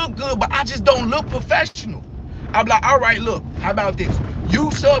it to look good, but I just don't look professional. I'm like, all right, look, how about this? You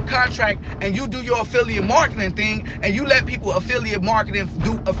subcontract and you do your affiliate marketing thing, and you let people do affiliate marketing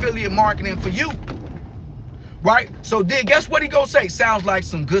for you. Right? So then guess what he gonna say? Sounds like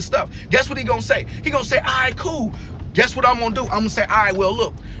some good stuff. Guess what he gonna say? He gonna say, all right, cool. Guess what I'm gonna do? I'm gonna say, all right, well,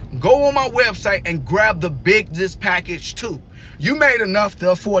 look, go on my website and grab the business package too. You made enough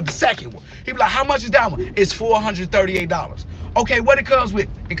to afford the second one. He be like, how much is that one? It's $438. Okay, what it comes with?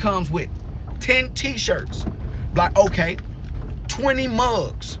 It comes with 10 t-shirts. Like, okay, 20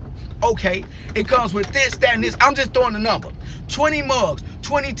 mugs. Okay, it comes with this, that, and this. I'm just throwing the number. 20 mugs,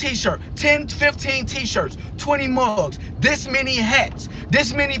 20 t-shirts, 10, 15 t-shirts, 20 mugs, this many hats,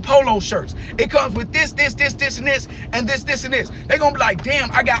 this many polo shirts. It comes with this, and this, and this, and this. They're gonna be like,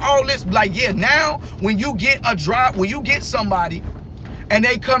 damn, I got all this. Like, yeah, now when you get when you get somebody and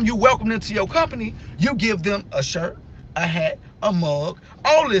they come, you welcome them to your company, you give them a shirt, a hat, a mug,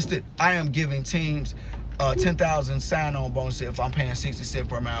 all listed. I am giving teams 10,000 sign-on bonus if I'm paying 60 cents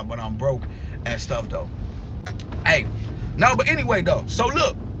per mile, but I'm broke and stuff though. Hey, no, but anyway though, so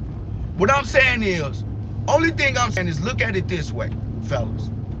look, what I'm saying is, only thing I'm saying is look at it this way,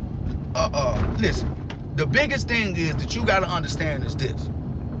 fellas. Listen, the biggest thing is that you gotta understand is this.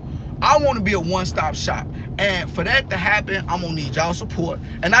 I want to be a one-stop shop, and for that to happen, I'm gonna need y'all support,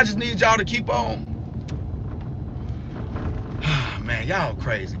 and I just need y'all to keep on. Man, y'all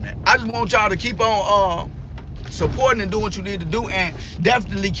crazy, man. I just want y'all to keep on supporting and doing what you need to do, and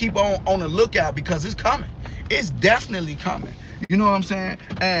definitely keep on the lookout, because it's coming. It's definitely coming. You know what I'm saying?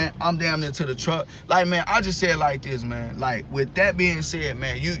 And I'm down there to the truck. Like, man, I just say it like this, man. Like, with that being said,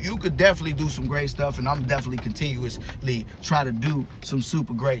 man, you could definitely do some great stuff, and I'm definitely continuously try to do some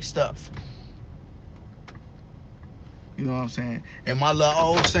super great stuff. You know what I'm saying? In my little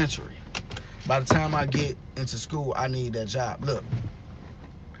old century, by the time I get into school, I need that job. Look,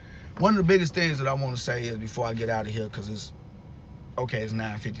 one of the biggest things that I want to say is, before I get out of here, because it's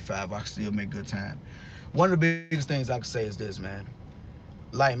 9:55, I can still make good time. One of the biggest things I can say is this, man.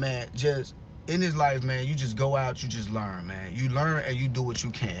 Like, man, just in this life, man, you just go out, you just learn, man. You learn and you do what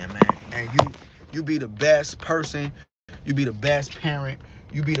you can, man. And you be the best person, you be the best parent,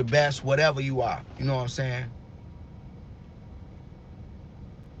 you be the best whatever you are. You know what I'm saying?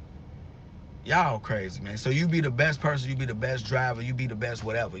 Y'all crazy, man. So you be the best person, you be the best driver, you be the best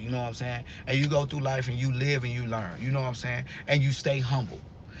whatever. You know what I'm saying? And you go through life and you live and you learn. You know what I'm saying? And you stay humble.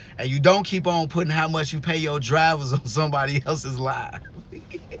 And you don't keep on putting how much you pay your drivers on somebody else's life.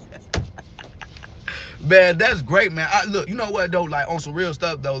 Man, that's great, man. Look, you know what though? Like on some real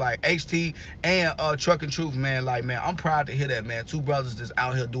stuff though, like HT and Truck and Truth, man. Like, man, I'm proud to hear that, man. Two brothers just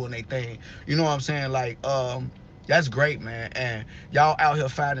out here doing their thing. You know what I'm saying? Like, that's great, man. And y'all out here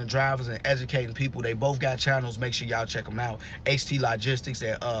finding drivers and educating people. They both got channels. Make sure y'all check them out. HT Logistics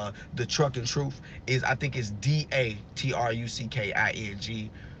and the Truck and Truth is, I think it's DATRUCKING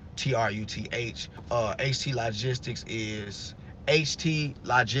HT Logistics is HT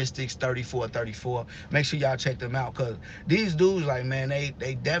Logistics 3434. Make sure y'all check them out, because these dudes, like, man,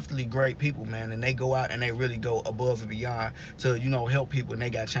 they definitely great people, man, and they go out and they really go above and beyond to, you know, help people. And they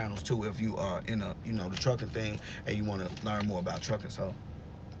got channels too if you are in a, you know, the trucking thing and you want to learn more about trucking. So,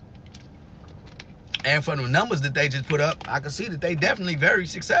 and from the numbers that they just put up, I can see that they definitely very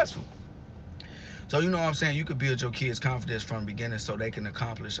successful. So, you know what I'm saying? You could build your kids' confidence from the beginning so they can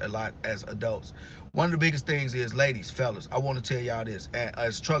accomplish a lot as adults. One of the biggest things is, ladies, fellas, I want to tell y'all this. And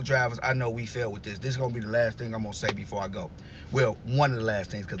as truck drivers, I know we fail with this. This is going to be the last thing I'm going to say before I go. Well, one of the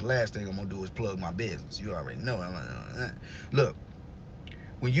last things, because the last thing I'm going to do is plug my business. You already know. Look,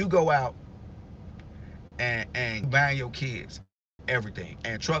 when you go out and buying your kids everything,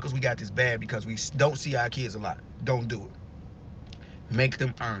 and truckers, we got this bad because we don't see our kids a lot. Don't do it. Make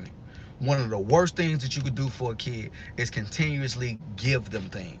them earn it. One of the worst things that you could do for a kid is continuously give them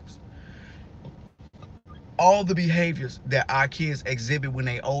things. All the behaviors that our kids exhibit when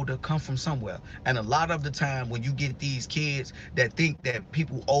they older come from somewhere. And a lot of the time when you get these kids that think that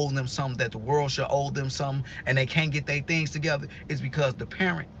people owe them something, that the world should owe them something, and they can't get their things together, is because the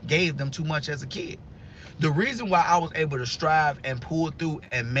parent gave them too much as a kid. The reason why I was able to strive and pull through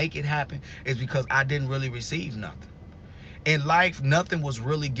and make it happen is because I didn't really receive nothing. In life, nothing was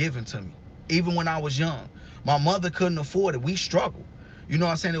really given to me. Even when I was young, my mother couldn't afford it. We struggled. You know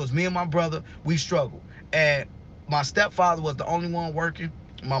what I'm saying? It was me and my brother. We struggled. And my stepfather was the only one working.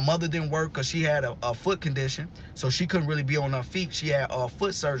 My mother didn't work because she had a foot condition, so she couldn't really be on her feet. She had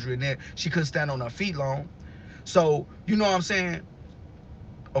foot surgery, and then she couldn't stand on her feet long. So, you know what I'm saying?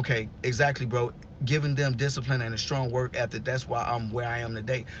 Okay, exactly, bro. Giving them discipline and a strong work ethic, that's why I'm where I am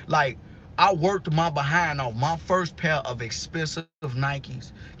today. Like, I worked my behind off. My first pair of expensive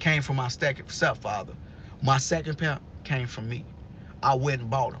Nikes came from my stepfather. My second pair came from me. I went and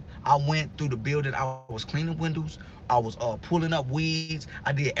bought them. I went through the building. I was cleaning windows. I was pulling up weeds.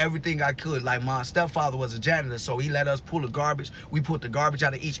 I did everything I could. Like, my stepfather was a janitor, so he let us pull the garbage. We put the garbage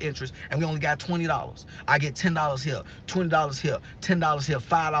out of each entrance, and we only got $20. I get $10 here, $20 here, $10 here,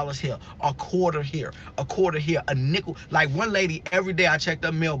 $5 here, a quarter here, a quarter here, a nickel. Like, one lady, every day I checked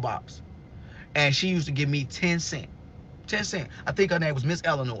her mailbox, and she used to give me 10 cents. 10 cents. I think her name was Miss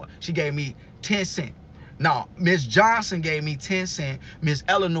Eleanor. She gave me 10 cents. Now, Miss Johnson gave me 10 cents. Miss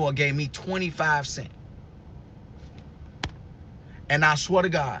Eleanor gave me 25 cents. And I swear to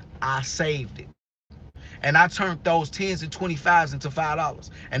God, I saved it. And I turned those 10s and 25s into $5.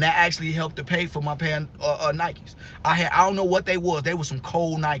 And that actually helped to pay for my pair of Nikes. I don't know what they was. They were some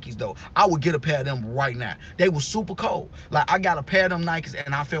cold Nikes, though. I would get a pair of them right now. They were super cold. Like, I got a pair of them Nikes,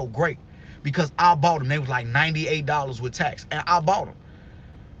 and I felt great because I bought them. They was like $98 with tax, and I bought them.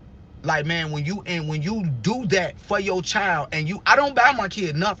 Like, man, when you do that for your child, and I don't buy my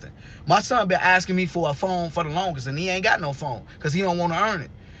kid nothing. My son been asking me for a phone for the longest, and he ain't got no phone because he don't want to earn it.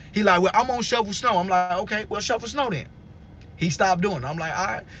 He like, well, I'm on shovel snow. I'm like, okay, well, shovel snow then. He stopped doing it. I'm like, all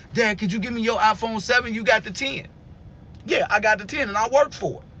right, Dad, could you give me your iPhone 7? You got the 10. Yeah, I got the 10, and I worked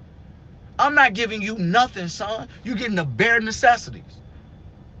for it. I'm not giving you nothing, son. You getting the bare necessities.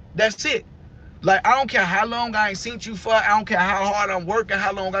 That's it. Like, I don't care how long I ain't seen you for. I don't care how hard I'm working,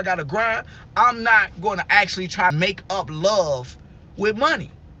 how long I got to grind. I'm not going to actually try to make up love with money.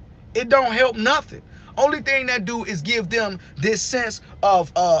 It don't help nothing. Only thing that do is give them this sense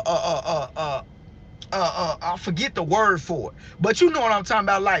of, I forget the word for it. But you know what I'm talking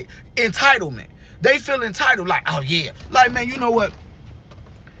about, like, entitlement. They feel entitled, like, oh, yeah. Like, man, you know what?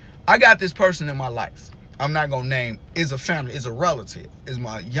 I got this person in my life. I'm not going to name. Is a family. Is a relative. Is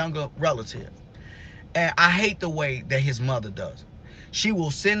my younger relative. And I hate the way that his mother does. She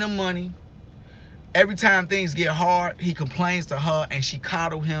will send him money. Every time things get hard, he complains to her, and she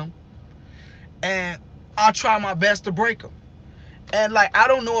coddle him. And I try my best to break him. And, like, I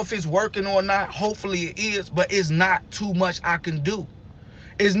don't know if it's working or not. Hopefully it is, but it's not too much I can do.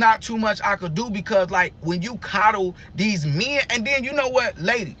 It's not too much I could do because, like, when you coddle these men, and then, you know what,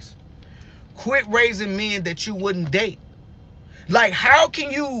 ladies, quit raising men that you wouldn't date. Like, how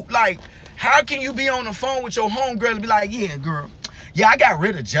can you be on the phone with your homegirl and be like, yeah, girl, yeah, I got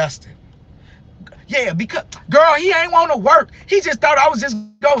rid of Justin. Yeah, because, girl, he ain't want to work. He just thought I was just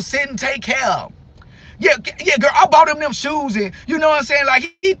going to sit and take care of him. Yeah, yeah, girl, I bought him them shoes, and you know what I'm saying?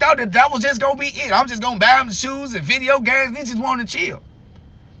 Like, he thought that that was just gonna be it. I'm just gonna buy him the shoes and video games. He just wanted to chill.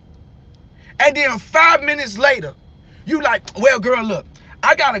 And then 5 minutes later, you like, well, girl, look,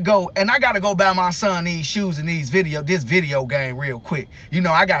 I gotta go, and I gotta go buy my son these shoes and this video game real quick. You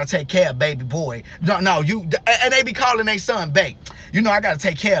know, I gotta take care of baby boy. No, you, and they be calling their son Babe. You know, I gotta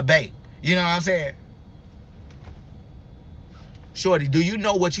take care of Babe. You know what I'm saying? Shorty, do you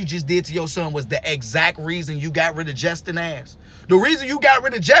know what you just did to your son was the exact reason you got rid of Justin ass? The reason you got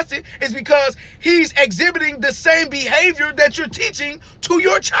rid of Justin is because he's exhibiting the same behavior that you're teaching to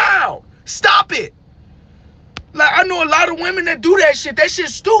your child. Stop it. Like, I know a lot of women that do that shit. That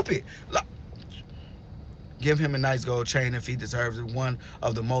shit's stupid. Like, give him a nice gold chain if he deserves it. One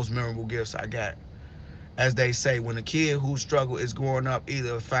of the most memorable gifts I got. As they say, when a kid who struggle is growing up,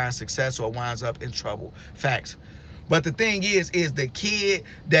 either finds success or winds up in trouble. Facts. But the thing is the kid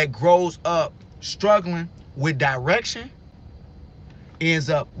that grows up struggling with direction ends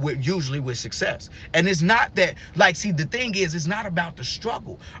up with usually with success. And it's not that, like, see, the thing is, it's not about the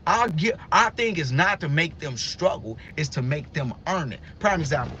struggle. I think it's not to make them struggle, it's to make them earn it. Prime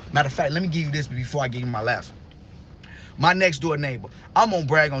example. Matter of fact, let me give you this before I give you my last one. My next door neighbor, I'm gonna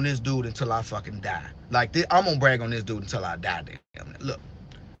brag on this dude until I fucking die. Like this, I'm gonna brag on this dude until I die. Damn. Look.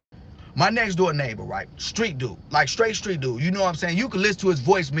 My next door neighbor, right? Street dude, like straight street dude. You know what I'm saying? You can listen to his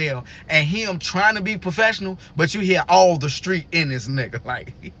voicemail and him trying to be professional, but you hear all the street in this nigga.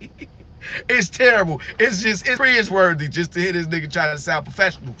 Like, it's terrible. It's cringe-worthy just to hear this nigga try to sound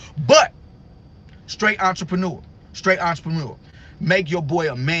professional. But straight entrepreneur. Make your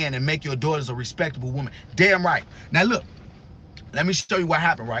boy a man and make your daughters a respectable woman. Damn right. Now look. Let me show you what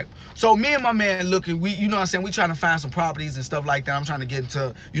happened, right? So me and my man looking, you know what I'm saying, we trying to find some properties and stuff like that. I'm trying to get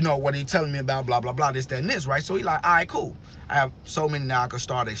into, you know, what he telling me about, blah, blah, blah, this, that, and this, right? So he like, all right, cool. I have so many now I can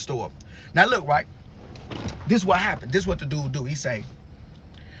start a store. Now look, right? This is what happened. This is what the dude do. He say,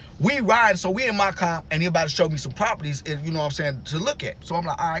 we ride, so we in my car, and he about to show me some properties, and you know what I'm saying, to look at. So I'm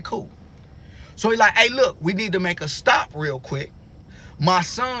like, all right, cool. So he like, hey, look, we need to make a stop real quick. My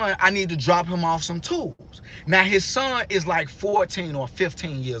son, I need to drop him off some tools. Now, his son is like 14 or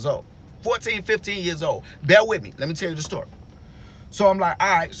 15 years old. 14, 15 years old. Bear with me. Let me tell you the story. So I'm like,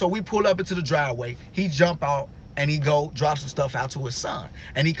 all right. So we pull up into the driveway. He jump out and he go drop some stuff out to his son.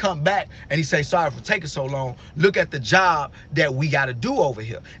 And he come back and he say, sorry for taking so long. Look at the job that we got to do over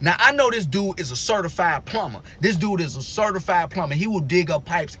here. Now, I know this dude is a certified plumber. This dude is a certified plumber. He will dig up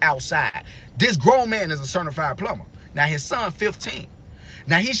pipes outside. This grown man is a certified plumber. Now, his son, 15.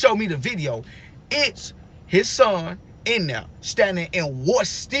 Now, he showed me the video. It's his son in there standing in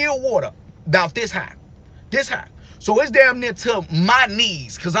still water about this high. This high. So it's damn near to my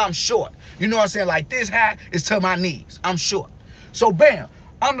knees because I'm short. You know what I'm saying? Like this high is to my knees. I'm short. So bam.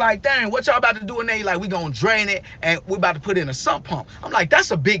 I'm like, dang, what y'all about to do in there? Like, we gonna drain it and we about to put in a sump pump. I'm like, that's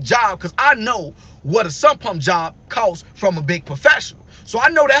a big job because I know what a sump pump job costs from a big professional. So I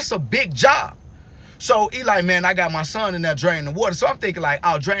know that's a big job. So he like, man, I got my son in there draining the water. So I'm thinking like,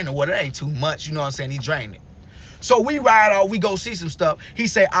 I'll drain the water. That ain't too much. You know what I'm saying? He drained it. So we ride off. We go see some stuff. He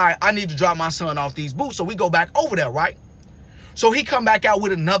say, all right, I need to drop my son off these boots. So we go back over there, right? So he come back out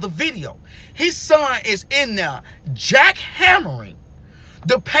with another video. His son is in there jackhammering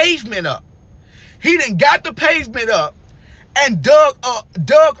the pavement up. He done got the pavement up and dug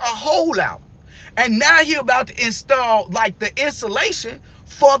a hole out. And now he about to install like the insulation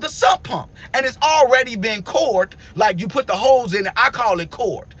for the sump pump, and it's already been cored. Like you put the holes in it, I call it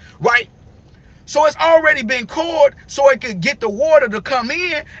cored, right? So it's already been cored so it could get the water to come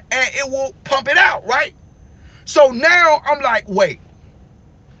in and it will pump it out, right? So now I'm like, wait,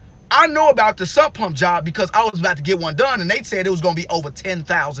 I know about the sump pump job because I was about to get one done and they said it was gonna be over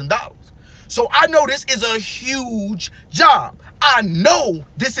 $10,000. So I know this is a huge job. I know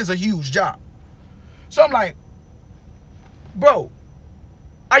this is a huge job. So I'm like, bro,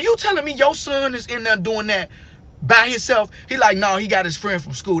 are you telling me your son is in there doing that by himself? He like, no, he got his friend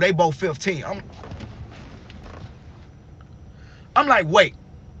from school. They both 15. I'm like, wait.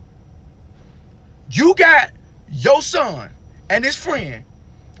 You got your son and his friend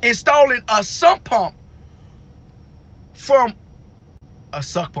installing a sump pump from a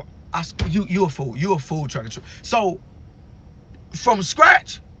sump pump. You a fool. You a fool trying to. So from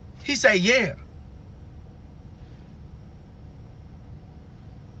scratch, he say, yeah.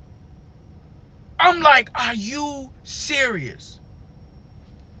 I'm like, are you serious?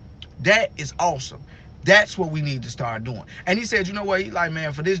 That is awesome. That's what we need to start doing. And he said, you know what? He like,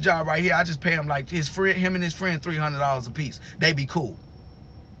 man, for this job right here, I just pay him like him and his friend $300 a piece. They be cool.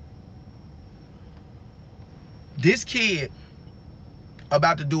 This kid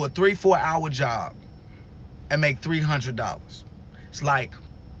about to do a 3-4 hour job and make $300. It's like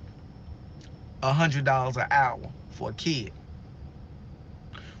 $100 an hour for a kid.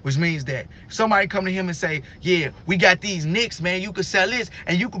 Which means that somebody come to him and say, yeah, we got these nicks, man. You could sell this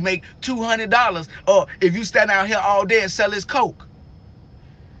and you could make $200. Or if you stand out here all day and sell this coke,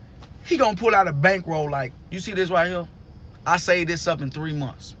 he gonna pull out a bankroll like, you see this right here? I saved this up in 3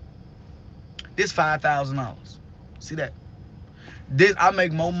 months. This $5,000. See that? This, I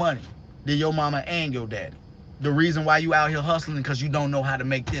make more money than your mama and your daddy. The reason why you out here hustling is because you don't know how to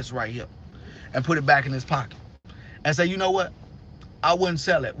make this right here. And put it back in his pocket. And say, you know what? I wouldn't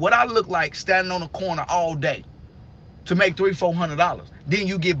sell it. What I look like standing on the corner all day to make $300-400. Then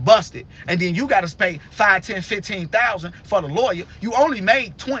you get busted. And then you got to pay $5,000, $10,000, $15,000 for the lawyer. You only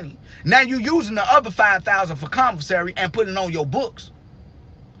made $20. Now you using the other $5,000 for commissary and putting it on your books.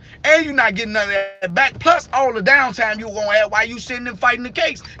 And you're not getting none of that back. Plus all the downtime you're going to have while you sitting and fighting the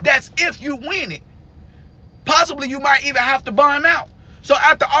case. That's if you win it. Possibly you might even have to bond out. So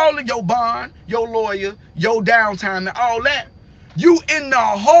after all of your bond, your lawyer, your downtime and all that, you in the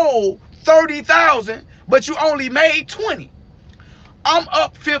hole 30,000, but you only made 20. I'm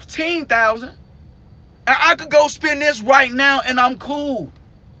up 15,000, and I could go spend this right now, and I'm cool.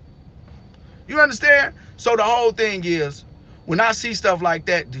 You understand? So the whole thing is, when I see stuff like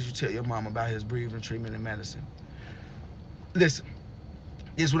that, did you tell your mom about his breathing treatment and medicine? Listen,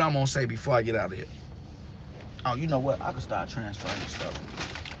 this is what I'm gonna say before I get out of here. Oh, you know what? I can start transferring stuff.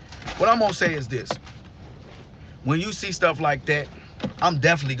 What I'm gonna say is this. When you see stuff like that, I'm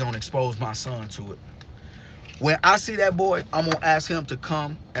definitely going to expose my son to it. When I see that boy, I'm going to ask him to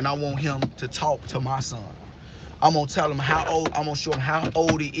come, and I want him to talk to my son. I'm going to tell him how old, I'm going to show him how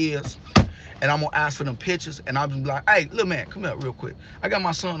old he is, and I'm going to ask for them pictures, and I'll be like, hey, little man, come here real quick. I got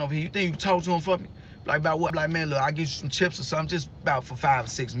my son over here. You think you can talk to him for me? Like, about what? Like, man, look, I'll give you some chips or something, just about for 5 or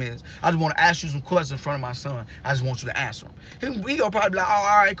 6 minutes. I just want to ask you some questions in front of my son. I just want you to answer them. He gonna probably be like, oh,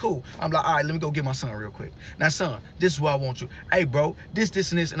 all right, cool. I'm like, all right, let me go get my son real quick. Now, son, this is what I want you. Hey, bro, this,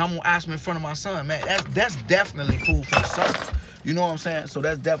 and this, and I'm gonna ask him in front of my son, man. That's definitely food for the soul. You know what I'm saying? So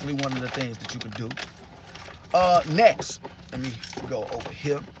that's definitely one of the things that you can do. Next, let me go over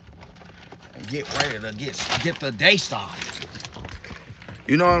here and get ready to get the day started.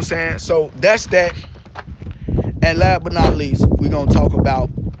 You know what I'm saying? So that's that. And last but not least, we're going to talk about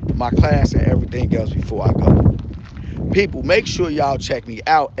my class and everything else before I go. People, make sure y'all check me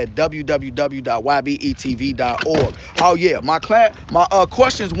out at www.ybetv.org. Oh, yeah, my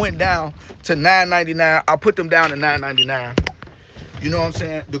questions went down to $9.99. I put them down to $9.99. You know what I'm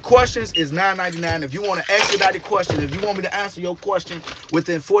saying? The questions is $9.99. If you want an expedited question, if you want me to answer your question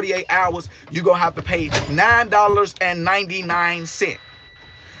within 48 hours, you're going to have to pay $9.99.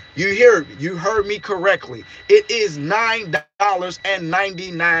 You heard me correctly. It is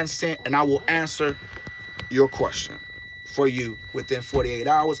 $9.99, and I will answer your question for you within 48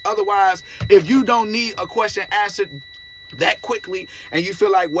 hours. Otherwise, if you don't need a question answered that quickly and you feel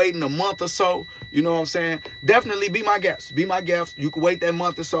like waiting a month or so, you know what I'm saying? Definitely be my guest. Be my guest. You can wait that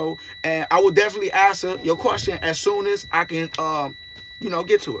month or so, and I will definitely answer your question as soon as I can,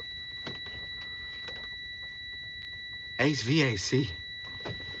 get to it. HVAC.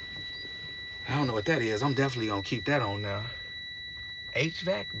 I don't know what that is. I'm definitely going to keep that on there.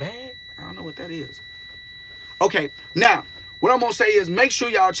 HVAC bag? I don't know what that is. Okay, now, what I'm going to say is make sure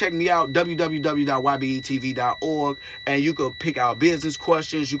y'all check me out, www.YBETV.org, and you can pick out business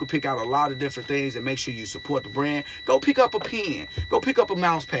questions. You can pick out a lot of different things and make sure you support the brand. Go pick up a pen. Go pick up a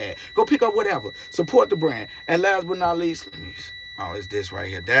mouse pad. Go pick up whatever. Support the brand. And last but not least, oh, it's this right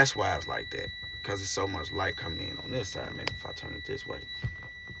here. That's why it's like that, because there's so much light coming in on this side. Maybe if I turn it this way.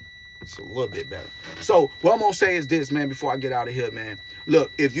 It's a little bit better. So what I'm gonna say is this, man, before I get out of here, man.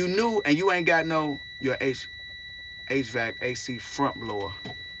 Look, if you new and you ain't got your HVAC AC front blower.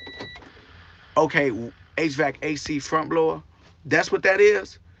 Okay, HVAC AC front blower. That's what that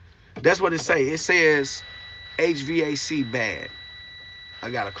is. That's what it say. It says HVAC bad. I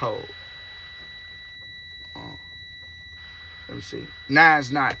got a code. Let me see.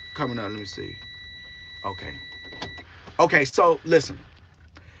 Nine's not coming up. Let me see. Okay, so listen.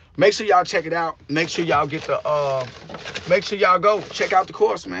 Make sure y'all check it out. Make sure y'all make sure y'all go check out the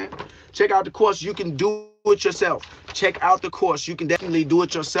course, man. Check out the course. You can do it yourself. Check out the course. You can definitely do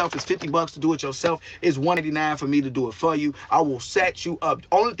it yourself. It's $50 to do it yourself. It's $189 for me to do it for you. I will set you up.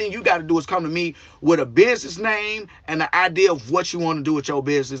 Only thing you got to do is come to me with a business name and the idea of what you want to do with your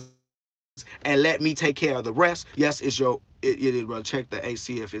business, and let me take care of the rest. Yes, it will check the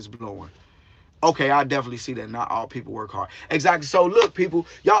AC if it's blowing. Okay, I definitely see that. Not all people work hard. Exactly. So look, people,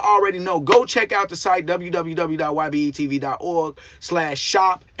 y'all already know. Go check out the site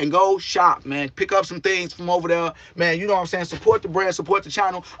www.ybetv.org/shop and go shop, man. Pick up some things from over there, man. You know what I'm saying? Support the brand, support the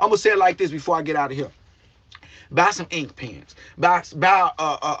channel. I'm gonna say it like this before I get out of here. Buy some ink pens. Buy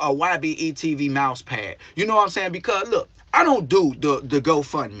a YBETV mouse pad. You know what I'm saying? Because look, I don't do the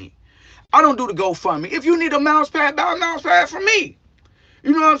GoFundMe. I don't do the GoFundMe. If you need a mouse pad, buy a mouse pad for me.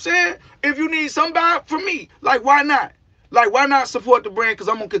 You know what I'm saying? If you need somebody for me, like why not? Like why not support the brand? Because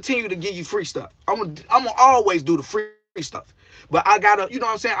I'm gonna continue to give you free stuff. I'm gonna always do the free stuff. But I gotta, you know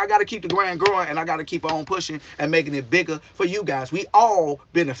what I'm saying? I gotta keep the brand growing and I gotta keep on pushing and making it bigger for you guys. We all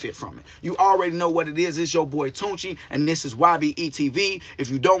benefit from it. You already know what it is. It's your boy Tunchi, and this is YBETV. If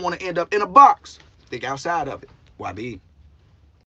you don't want to end up in a box, think outside of it. YBE.